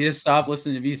music. You just stop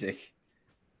listening to music,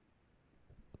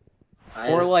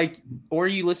 or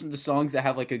you listen to songs that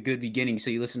have like a good beginning. So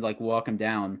you listen to like "Walk 'Em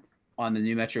Down" on the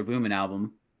new Metro Boomin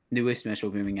album, newest Metro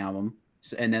Boomin album,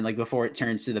 and then like before it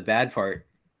turns to the bad part.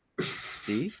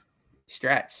 See,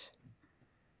 strats.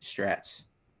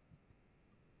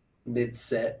 Mid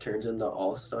set turns into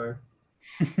All-Star.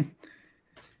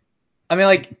 I mean,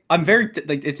 like I'm very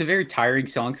like it's a very tiring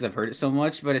song because I've heard it so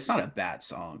much, but it's not a bad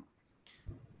song.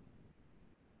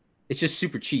 It's just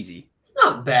super cheesy. It's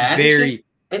not bad. Very.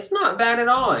 It's not bad at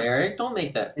all, Eric. Don't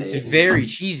make that. It's face. very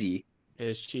cheesy. It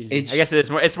is cheesy. I guess it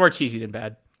is more. It's more cheesy than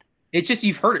bad. It's just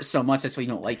you've heard it so much that's why you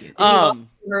don't like it. You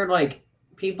heard like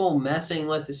people messing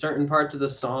with certain parts of the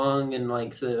song and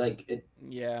like so like it.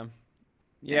 Yeah.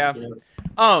 You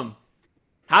know.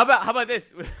 How about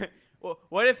this?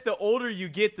 What if the older you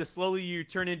get, the slowly you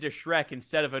turn into Shrek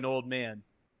instead of an old man?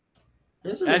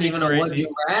 This isn't even a would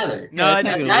you rather. No,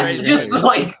 that's just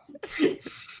like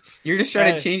you're just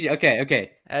trying to change it.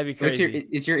 Okay. That'd be crazy.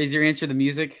 Is your answer the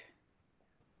music?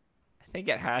 I think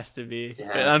it has to be.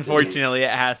 Unfortunately,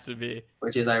 it has to be.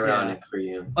 Which is ironic for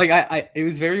you. Like it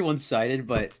was very one-sided,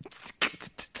 but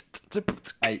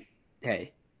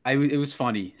it was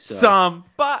funny. So.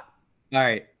 All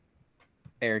right,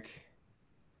 Eric,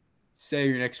 say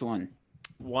your next one.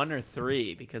 1 or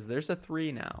 3, because there's a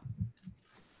 3 now.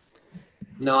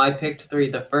 No, I picked 3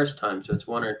 the first time, so it's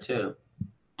 1 or 2.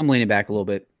 I'm leaning back a little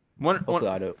bit.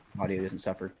 Hopefully audio doesn't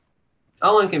suffer.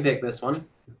 Owen can pick this one.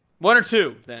 1 or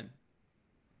 2, then.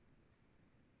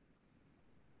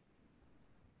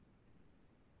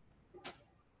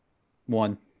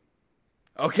 1.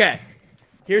 Okay.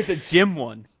 Here's a gym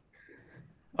one.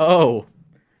 Oh.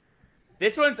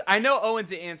 This one's, I know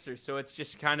Owen's answer, so it's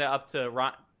just kind of up to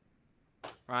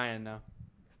Ryan now.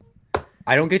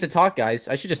 I don't get to talk, guys.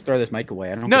 I should just throw this mic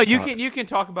away. I don't. No, you can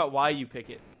talk about why you pick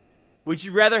it. Would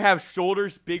you rather have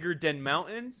shoulders bigger than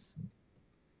mountains,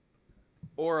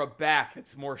 or a back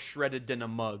that's more shredded than a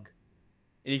mug?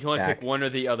 And you can only pick one or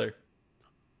the other.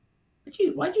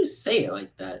 Why'd you say it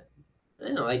like that? I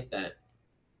didn't like that.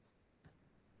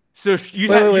 So you'd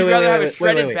rather have a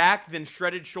shredded back than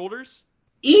shredded shoulders?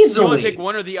 Easily. You only pick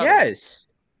one or the other. Yes.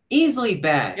 Easily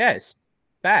back. Yes.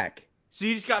 Back. So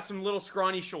you just got some little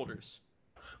scrawny shoulders.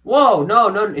 Whoa,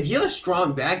 no. If you have a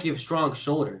strong back, you have strong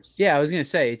shoulders. Yeah, I was gonna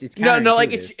say it's no,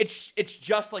 like it's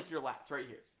just like your lats right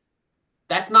here.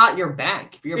 That's not your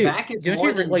back. Your back is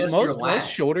more than just your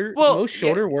lats. Most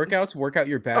shoulder workouts work out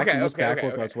your back, and most back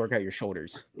workouts work out your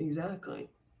shoulders. Exactly.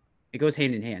 It goes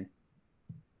hand in hand.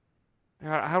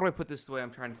 How do I put this the way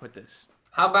I'm trying to put this?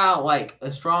 How about like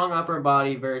a strong upper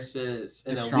body versus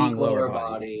a strong weak lower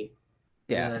body?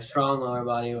 Yeah, and a strong lower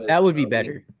body. That would be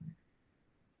better.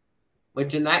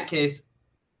 Which in that case,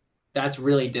 that's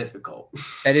really difficult.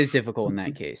 That is difficult in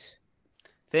that case.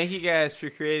 Thank you guys for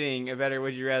creating a better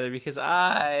Would You Rather, because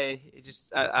I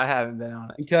haven't been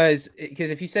on it. Because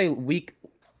if you say weak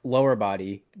lower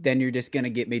body, then you're just gonna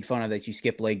get made fun of that you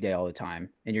skip leg day all the time,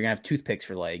 and you're gonna have toothpicks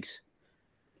for legs.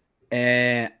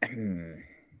 And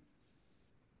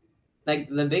like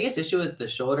the biggest issue with the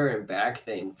shoulder and back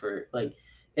thing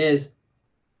is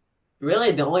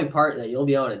really the only part that you'll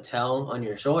be able to tell on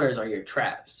your shoulders are your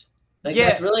traps.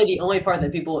 That's really the only part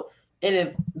that people. And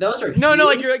if those are no,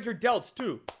 like your delts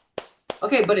too.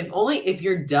 Okay, but if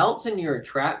your delts and your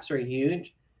traps are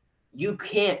huge, you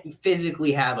can't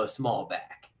physically have a small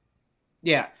back.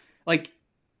 Yeah, like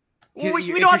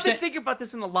we don't have to think about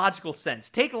this in a logical sense.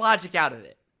 Take logic out of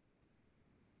it.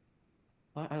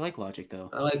 I like logic though.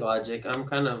 I like logic. I'm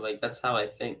kind of like that's how I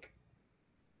think.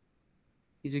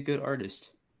 He's a good artist.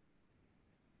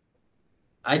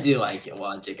 I do like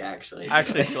logic actually. I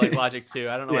actually feel like logic too.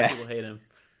 I don't know why people hate him.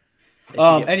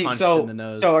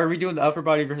 So are we doing the upper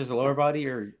body versus the lower body,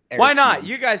 or why not?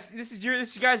 You guys, this is your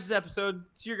guys' episode.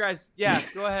 It's your guys. Yeah,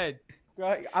 go ahead.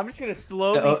 I'm just gonna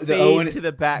slowly fade to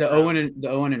the back. The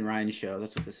Owen and Ryan show.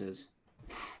 That's what this is.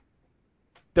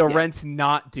 The Rents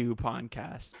Not Do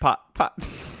podcast. Pop.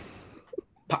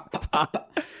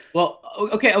 Well,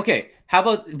 okay. How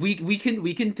about we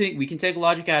can take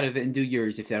logic out of it and do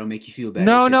yours if that'll make you feel better.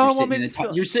 No, it won't make me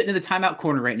feel. You're sitting in the timeout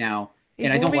corner right now,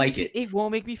 and I don't like it. It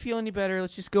won't make me feel any better.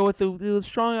 Let's just go with the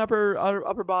strong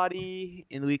upper body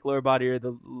and the weak lower body, or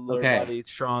the lower body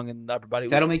strong and the upper body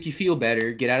weak. That'll make you feel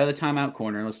better. Get out of the timeout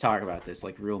corner and let's talk about this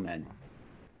like real men.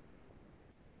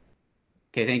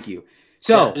 Okay, thank you.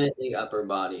 So definitely upper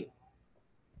body.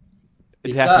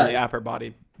 Definitely upper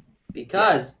body.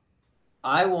 Because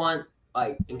I want,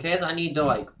 like, in case I need to,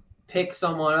 like, pick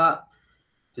someone up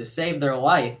to save their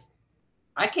life,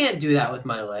 I can't do that with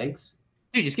my legs.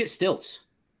 Dude, just get stilts.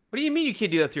 What do you mean you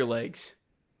can't do that with your legs?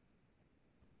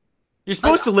 You're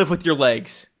supposed to live with your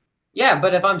legs. Yeah,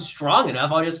 but if I'm strong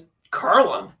enough, I'll just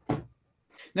curl them.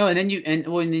 No, and then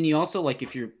you also, like,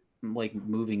 if you're like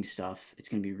moving stuff, it's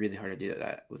gonna be really hard to do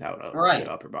that without a good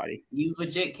upper body. You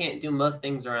legit can't do most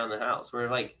things around the house. Where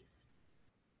like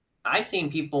I've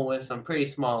seen people with some pretty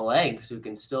small legs who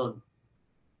can still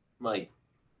like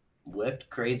lift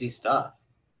crazy stuff.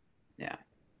 Yeah,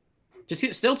 just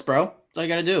get stilts, bro. That's all you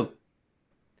gotta do.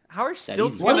 How are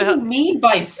stilts easy. What gonna do you help? mean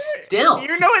by stilts? You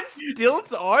know what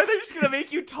stilts are? They're just gonna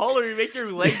make you taller and make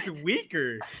your legs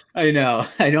weaker. I know.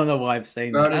 I don't know why I'm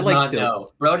saying Bro that. I does like not stilts.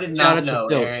 know. Bro did Shout not out to know,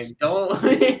 stilts. Eric. Don't.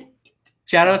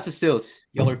 Shout out to stilts.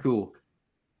 Y'all are cool.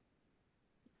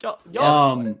 Y'all,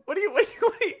 what do you?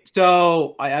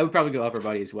 So I would probably go upper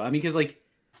body as well. I mean, because like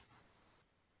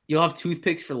you'll have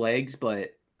toothpicks for legs,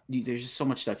 but there's just so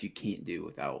much stuff you can't do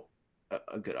without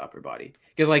a good upper body.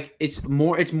 Because like it's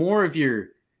more of your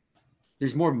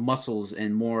there's more muscles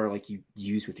and more like you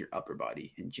use with your upper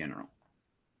body in general.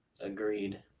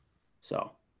 Agreed.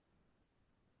 So,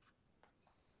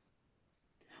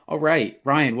 all right,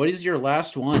 Ryan, what is your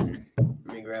last one?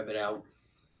 Let me grab it out.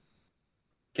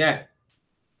 Okay.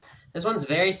 This one's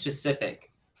very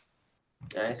specific.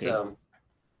 All right, so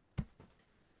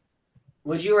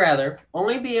would you rather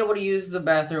only be able to use the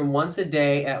bathroom once a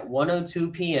day at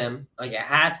 1:02 p.m.? Like it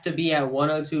has to be at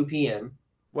 1:02 p.m.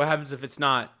 What happens if it's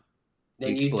not?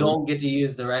 Then you don't get to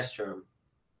use the restroom.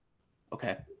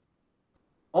 Okay.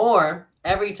 Or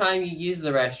every time you use the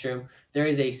restroom, there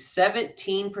is a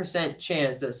 17%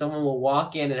 chance that someone will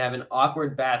walk in and have an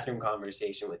awkward bathroom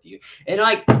conversation with you. And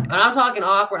like, and I'm talking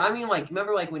awkward. I mean, like,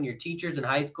 remember like when your teachers in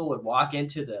high school would walk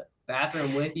into the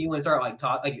bathroom with you and start like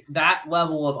talk like that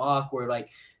level of awkward, like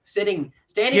standing.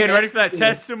 Getting ready for that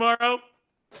test tomorrow.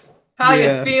 How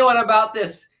you feeling about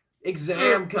this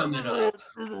exam coming up?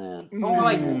 Or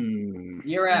like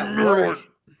you're at work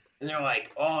and they're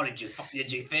like, "Oh, did you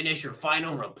finish your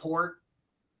final report?"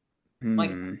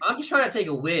 Like, I'm just trying to take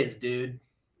a whiz, dude.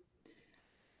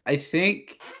 I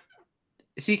think,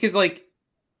 see, because like,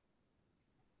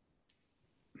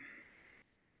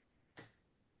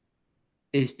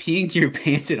 is peeing your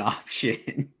pants an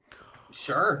option?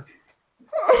 Sure.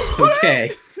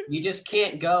 Okay. You just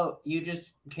can't go. You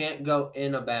just can't go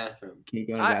in a bathroom. Can't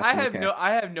go in a bathroom.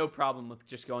 I have no problem with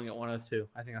just going at 102.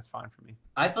 I think that's fine for me.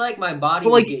 I feel like my body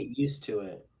would get used to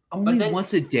it. Only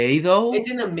once a day, though? It's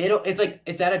in the middle. It's like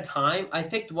it's at a time. I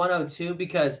picked 102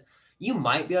 because you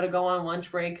might be able to go on lunch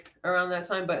break around that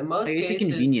time, but in most cases, it's a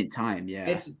convenient time.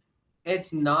 Yeah,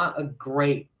 it's not a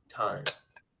great time.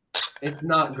 It's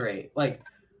not great. Like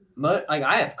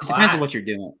I have class. Depends on what you're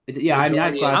doing. Yeah, I mean, I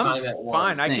have class. I'm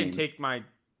fine. I can take my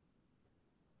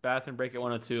bathroom break at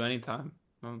 102 anytime.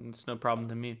 It's no problem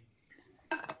to me.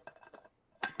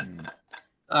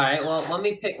 All right. Well, let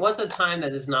me pick. What's a time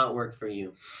that does not work for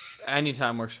you?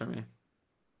 Anytime works for me.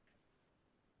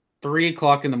 3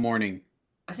 o'clock in the morning.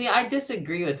 See, I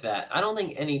disagree with that. I don't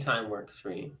think any time works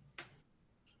for you.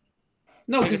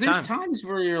 No, because there's times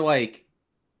where you're like,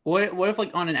 what if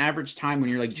like on an average time when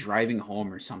you're like driving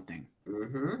home or something?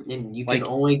 Mm-hmm. And you can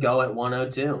only go at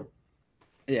 102.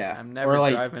 Yeah. I'm never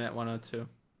driving at 102.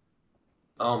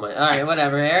 Oh my! All right,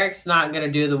 whatever. Eric's not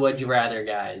gonna do the would you rather,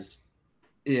 guys.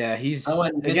 Yeah, he's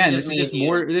Owen,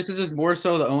 this is just more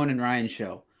so the Owen and Ryan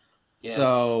show. Yeah.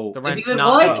 So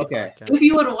if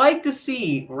you would like to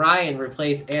see Ryan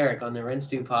replace Eric on the Rinse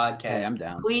 2 podcast, hey, I'm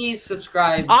down. Please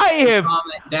subscribe. I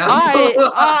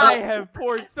have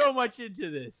poured so much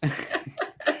into this.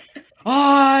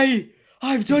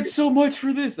 I've done so much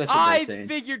for this. That's what I'm saying. I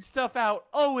figured stuff out.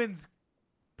 Owen's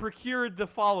procured the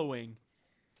following.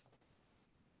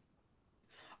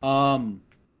 I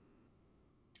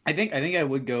think I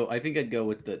would go. I think I'd go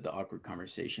with the awkward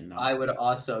conversation though. I would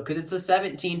also, because it's a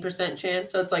 17%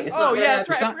 chance, so it's like it's not. Oh yeah, that's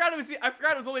right. I forgot it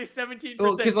was only a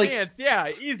 17% chance. Yeah,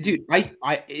 easy. Dude,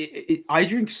 I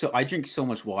drink so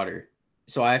much water,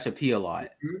 so I have to pee a lot.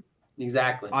 Mm-hmm.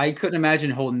 Exactly. I couldn't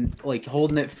imagine holding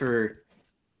it for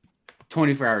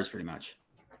 24 hours, pretty much.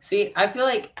 See, I feel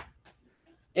like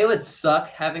it would suck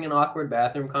having an awkward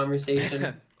bathroom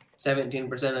conversation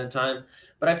 17% of the time.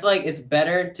 But I feel like it's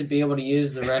better to be able to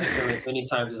use the restroom as many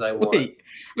times as I want.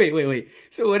 Wait.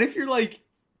 So what if you're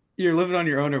living on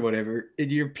your own or whatever,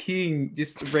 and you're peeing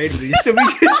just randomly?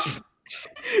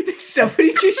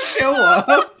 Somebody just show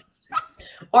up?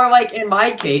 Or like in my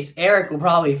case, Eric will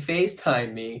probably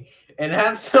FaceTime me and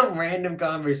have some random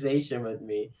conversation with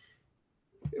me.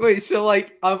 Wait, so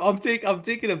like I'm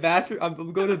taking a bathroom. I'm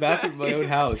going to the bathroom in my own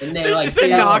house. And there's just a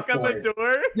knock on the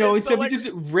door. No, and somebody just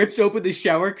rips open the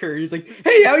shower curtain. He's like,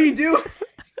 "Hey, how you doing?"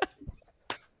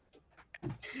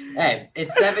 Hey,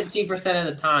 it's 17% of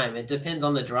the time. It depends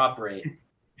on the drop rate.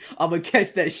 I'm gonna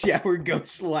catch that shower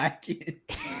ghost slacking.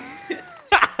 I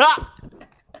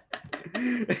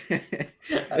love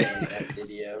that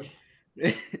video.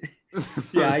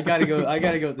 Yeah, I gotta go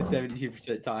with the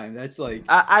 17% time. That's like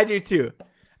I do too.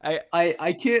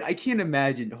 I can't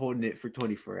imagine holding it for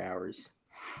 24 hours.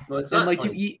 Well, it's not like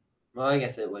 20. you eat. Well, I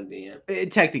guess it would be. Yeah.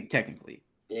 Technically.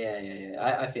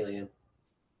 Yeah. I feel you.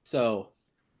 So,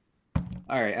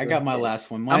 All right, I got my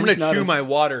last one. I'm Mine's gonna chew my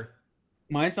water.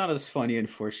 Mine's not as funny,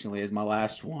 unfortunately, as my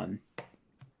last one.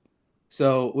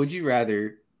 So, would you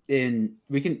rather? I'm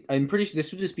pretty sure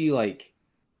this would just be like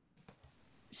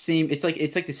same. It's like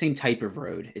the same type of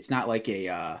road. It's not like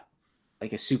a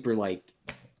super like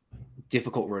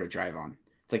difficult road to drive on.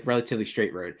 It's like relatively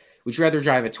straight road. Would you rather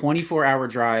drive a 24-hour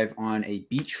drive on a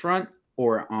beachfront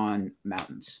or on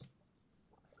mountains?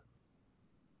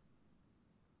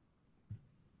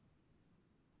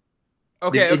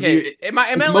 Okay, okay. Am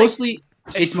I It's like mostly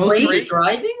straight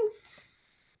driving?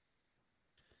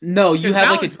 No, you have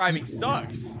like mountain driving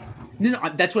sucks. No,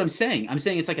 that's what I'm saying. I'm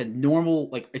saying it's like a normal,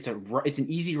 like it's an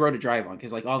easy road to drive on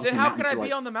because like obviously. Then how can I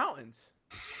be on the mountains?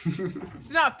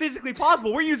 It's not physically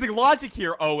possible. We're using logic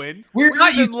here, Owen. We're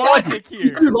not using logic here. You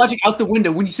threw your logic out the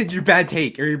window when you said your bad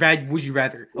take or your bad would you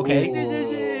rather.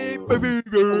 Okay,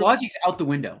 the logic's out the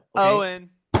window. Okay?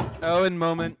 Owen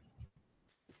moment.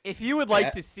 If you would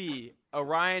like to see a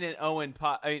Ryan and Owen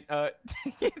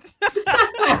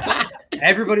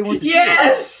everybody wants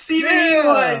to see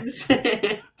ones.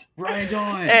 Ryan's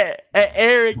on.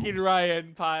 Erick and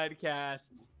Ryan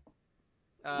podcast.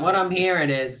 What I'm hearing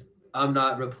is I'm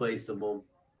not replaceable.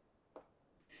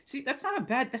 See, that's not a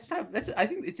bad. I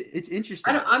think it's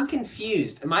interesting. I'm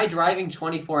confused. Am I driving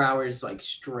 24 hours like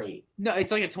straight? No,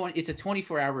 it's like It's a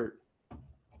 24-hour.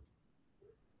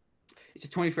 It's a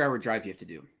 24-hour drive you have to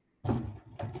do.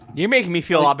 You're making me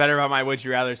feel a lot better about my would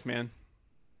you rather's, man.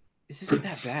 This isn't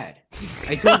that bad.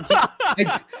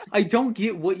 I don't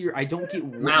get what you're. I don't get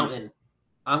what mountain.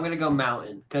 I'm gonna go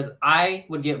mountain because I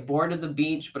would get bored of the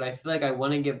beach, but I feel like I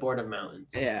wouldn't get bored of mountains.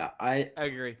 Yeah, I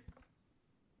agree.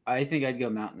 I think I'd go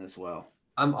mountain as well.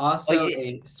 I'm also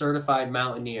a certified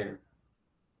mountaineer.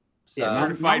 So yeah,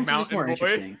 certified mountain more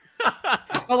interesting.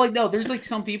 Oh, like no, there's like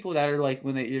some people that are like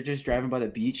when you're just driving by the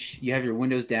beach, you have your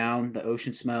windows down, the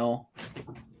ocean smell.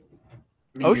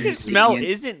 Ocean smell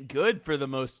isn't good for the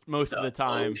most of the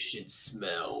time. Ocean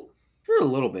smell. For a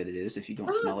little bit, it is if you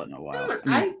don't smell it in a while.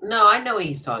 I know what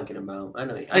he's talking about. I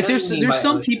know. Like there's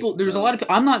some people. There's a lot of.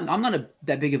 I'm not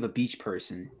that big of a beach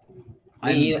person.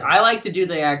 I like to do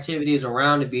the activities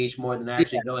around the beach more than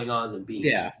actually going on the beach.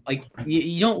 Yeah, like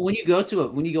you don't when you go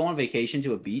on vacation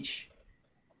to a beach,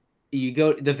 you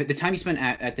go the time you spend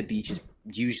at the beach is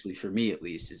usually, for me at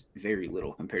least, is very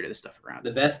little compared to the stuff around.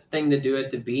 The best thing to do at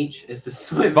the beach is to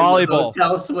swim volleyball, in the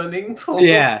hotel swimming pool.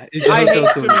 Yeah, I hate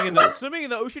swimming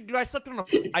in the ocean. Dude, I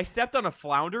stepped on a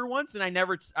flounder once, and I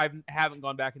haven't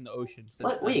gone back in the ocean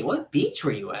since. What beach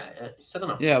were you at? You stepped on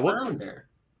a flounder.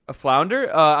 A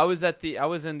flounder? I was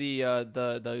in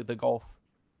the Gulf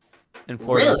in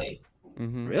Florida. Really?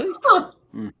 Mm-hmm. Really? Huh.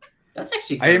 Mm. That's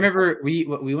actually good. I remember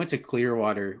we went to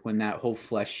Clearwater when that whole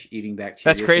flesh-eating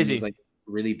bacteria That's crazy. was like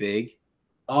really big.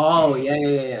 Oh,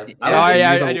 yeah.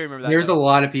 I do remember that. There's a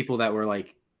lot of people that were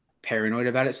like paranoid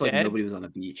about it, so like Dead? nobody was on the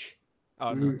beach.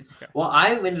 Oh, no. Okay. Well,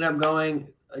 I ended up going.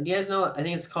 Do you guys know? I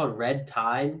think it's called Red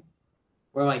Tide,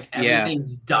 where like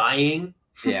everything's dying.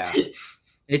 Yeah,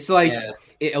 it's like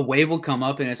a wave will come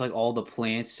up and it's like all the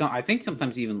plants. So I think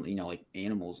sometimes even like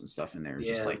animals and stuff in there.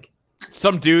 Just like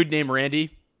some dude named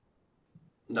Randy.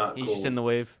 Not He's cool. just in the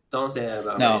wave. Don't say that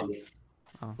about Randy.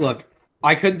 Oh. Look,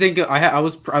 I couldn't think of. I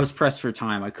was pressed for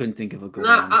time. I couldn't think of a good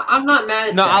one. I'm not mad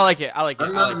at that. I like it.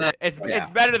 I'm not mad.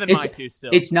 It's better than mine too. Still,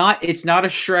 it's not a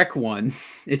Shrek one.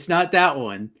 It's not that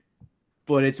one,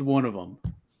 but it's one of them.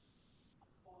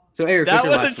 So Erick, that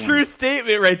was a true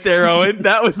statement right there, Owen.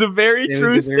 That was a very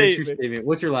true statement.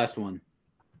 What's your last one?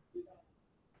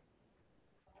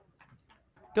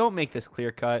 Don't make this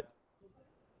clear cut.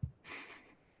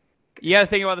 You got to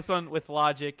think about this one with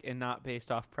logic and not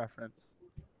based off preference.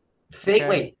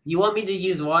 Wait, you want me to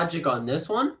use logic on this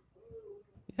one?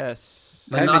 Yes.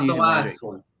 But not the last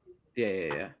one.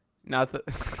 Yeah. Not the.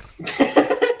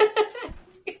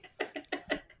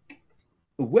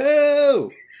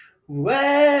 Whoa! All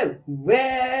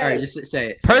right, just say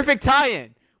it. Perfect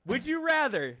tie-in. Would you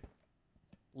rather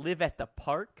live at the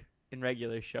park in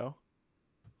regular show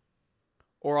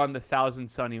or on the 1,000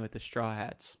 Sunny with the Straw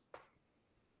Hats?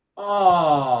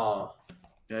 Oh,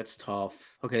 that's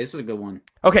tough. Okay, this is a good one.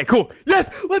 Okay, cool. Yes,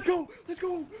 let's go. It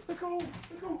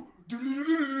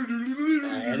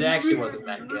actually wasn't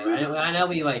that good. I know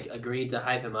we agreed to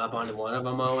hype him up onto one of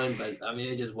them, Owen, but I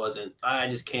mean it just wasn't. I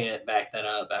just can't back that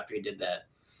up after he did that.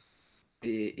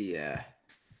 Yeah.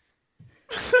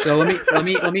 So let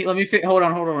me hold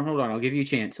on. I'll give you a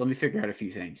chance. Let me figure out a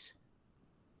few things.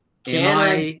 Am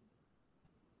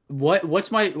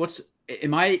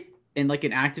I in like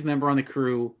an active member on the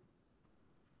crew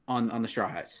on the Straw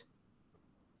Hats?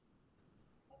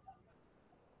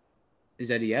 Is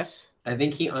that a yes? I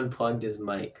think he unplugged his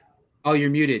mic. Oh, you're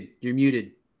muted. You're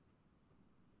muted.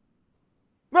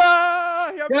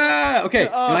 Ah, Yeah. Okay.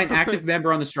 Oh. Am I an active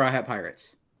member on the Straw Hat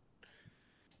Pirates?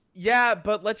 Yeah,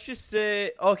 but let's just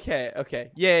say okay.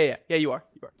 Yeah, you are.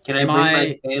 Can I bring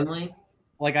my family?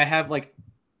 Like I have like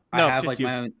No, I have just like you.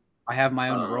 my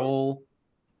own role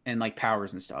and like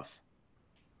powers and stuff.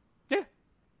 Yeah.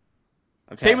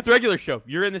 Okay. Same with the regular show.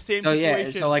 You're in the same situation.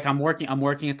 Yeah, so like I'm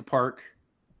working at the park.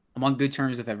 I'm on good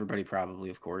terms with everybody, probably,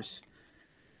 of course.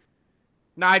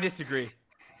 No, I disagree.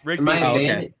 Am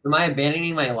I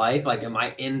abandoning my life? Like, am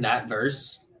I in that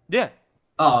verse? Yeah.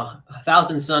 Oh,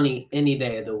 1,000 sunny any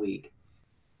day of the week.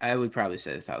 I would probably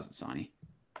say 1,000 sunny.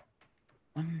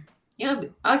 Yeah,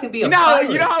 but I could be you a know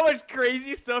pirate. how much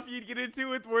crazy stuff you'd get into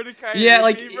with Mordecai. Yeah, and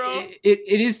like Ricky, bro?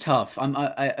 it is tough.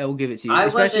 I will give it to you. I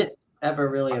wasn't ever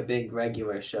really a big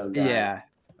regular show guy. Yeah.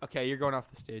 Okay, you're going off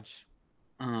the stage.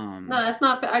 No, that's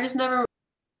not. I just never.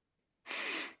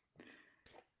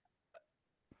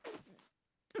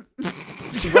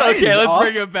 Okay, let's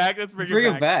bring it back. Let's bring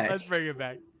it back. Let's bring it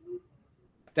back.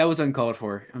 That was uncalled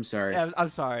for. I'm sorry. Yeah, I'm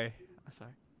sorry.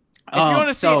 If you want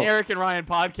to see an Eric and Ryan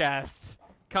podcast,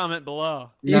 comment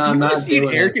below. If you want to see an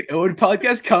Eric and Owen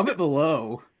podcast, comment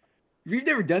below. We've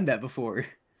never done that before.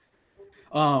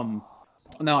 No,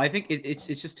 I think it's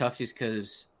just tough just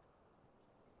because.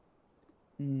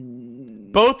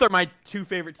 Both are my two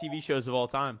favorite TV shows of all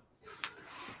time.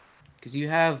 Because you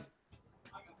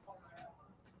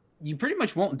pretty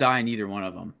much won't die in either one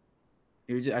of them.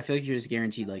 I feel like you're just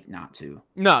guaranteed like not to.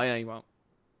 No, yeah, you won't.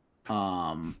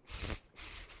 I'm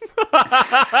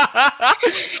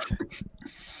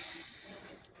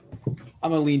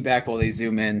gonna lean back while they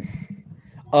zoom in.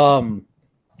 I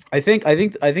think the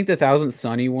 1,000th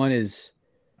Sunny one is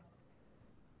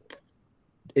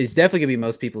definitely gonna be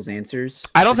most people's answers.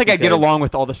 I don't think I'd get along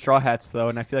with all the Straw Hats though,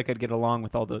 and I feel like I'd get along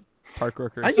with all the park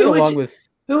workers. I'd get along with.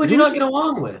 Who would you not get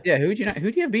along with? Yeah, who do you have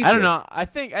beef with? I don't know. I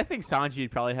think Sanji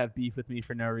would probably have beef with me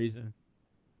for no reason.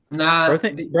 Nah, bro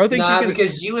thinks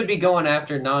because you would be going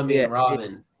after Nami and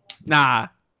Robin. Nah,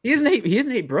 he doesn't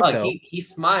hate Brooke though. He's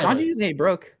smiling. Sanji doesn't hate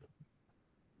Brooke.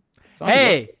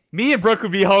 Hey, me and Brooke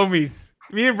would be homies.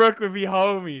 I feel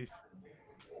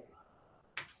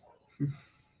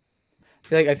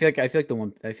like the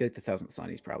 1,000th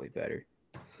Sunny is probably better.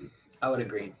 I would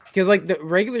agree. Because like the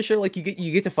regular show, like you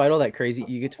get to fight all that crazy,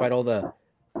 you get to fight all the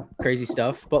crazy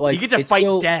stuff, but like you get to fight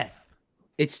death.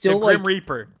 It's still the like Grim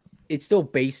Reaper. It's still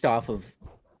based off of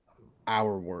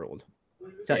our world.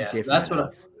 It's not different. That's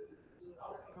what.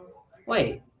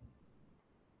 Wait.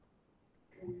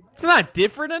 It's not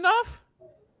different enough.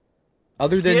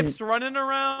 Other Skip's running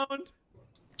around,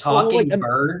 talking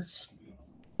birds.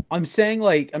 I'm saying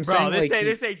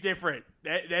this ain't different.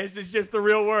 This is just the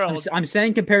real world. I'm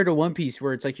saying compared to One Piece,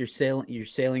 where it's like you're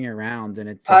sailing around and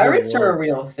it's pirates are a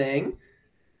real thing.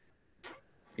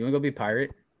 You want to go be a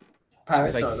pirate?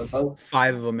 Pirates like on a boat.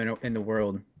 5 of them in the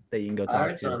world that you can go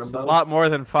talk to. It's a lot more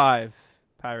than 5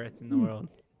 pirates in the world.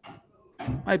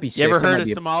 Might be 6. You ever heard of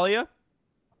Somalia?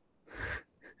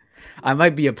 I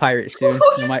might be a pirate soon.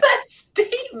 What is that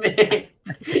statement?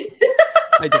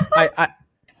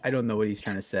 I don't know what he's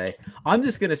trying to say. I'm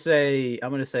gonna say the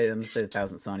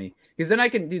 1,000th Sunny, because then I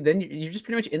can do. Then you're just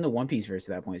pretty much in the One Piece verse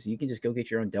at that point, so you can just go get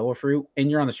your own devil fruit,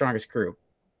 and you're on the strongest crew.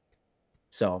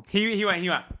 So he went.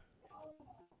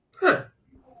 Huh.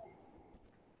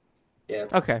 Yeah.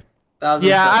 Okay.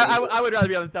 I would rather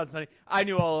be on the 1,000 Sunny. I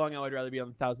knew all along I would rather be on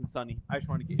the 1,000 Sunny. I just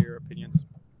want to get your opinions.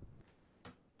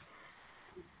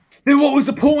 Then what was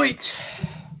the point?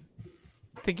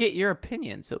 To get your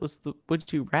opinions. It was the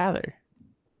would you rather.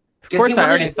 Of Because course, I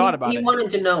already thought about it. He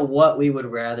wanted to know what we would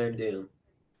rather do.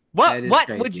 What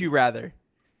would you rather?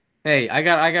 Hey, I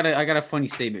got a funny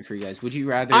statement for you guys. Would you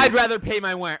rather? I'd rather pay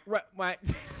my rent.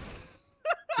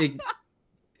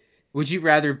 Would you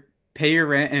rather pay your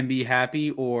rent and be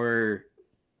happy, or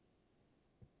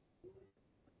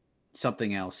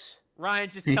something else? Ryan,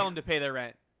 just tell them to pay their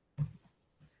rent.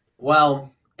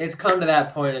 Well, it's come to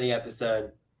that point of the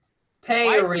episode.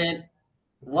 Pay your rent,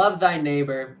 love thy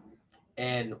neighbor,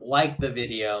 and like the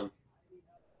video.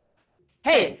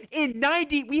 Hey,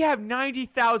 we have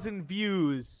 90,000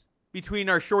 views between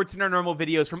our shorts and our normal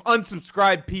videos from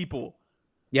unsubscribed people.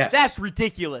 Yes. That's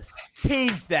ridiculous.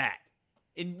 Change that.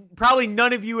 And probably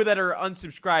none of you that are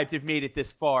unsubscribed have made it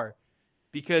this far.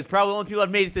 Because probably the only people that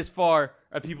have made it this far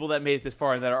are people that made it this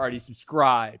far and that are already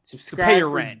subscribed. Subscribe to pay your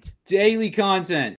rent. Daily content.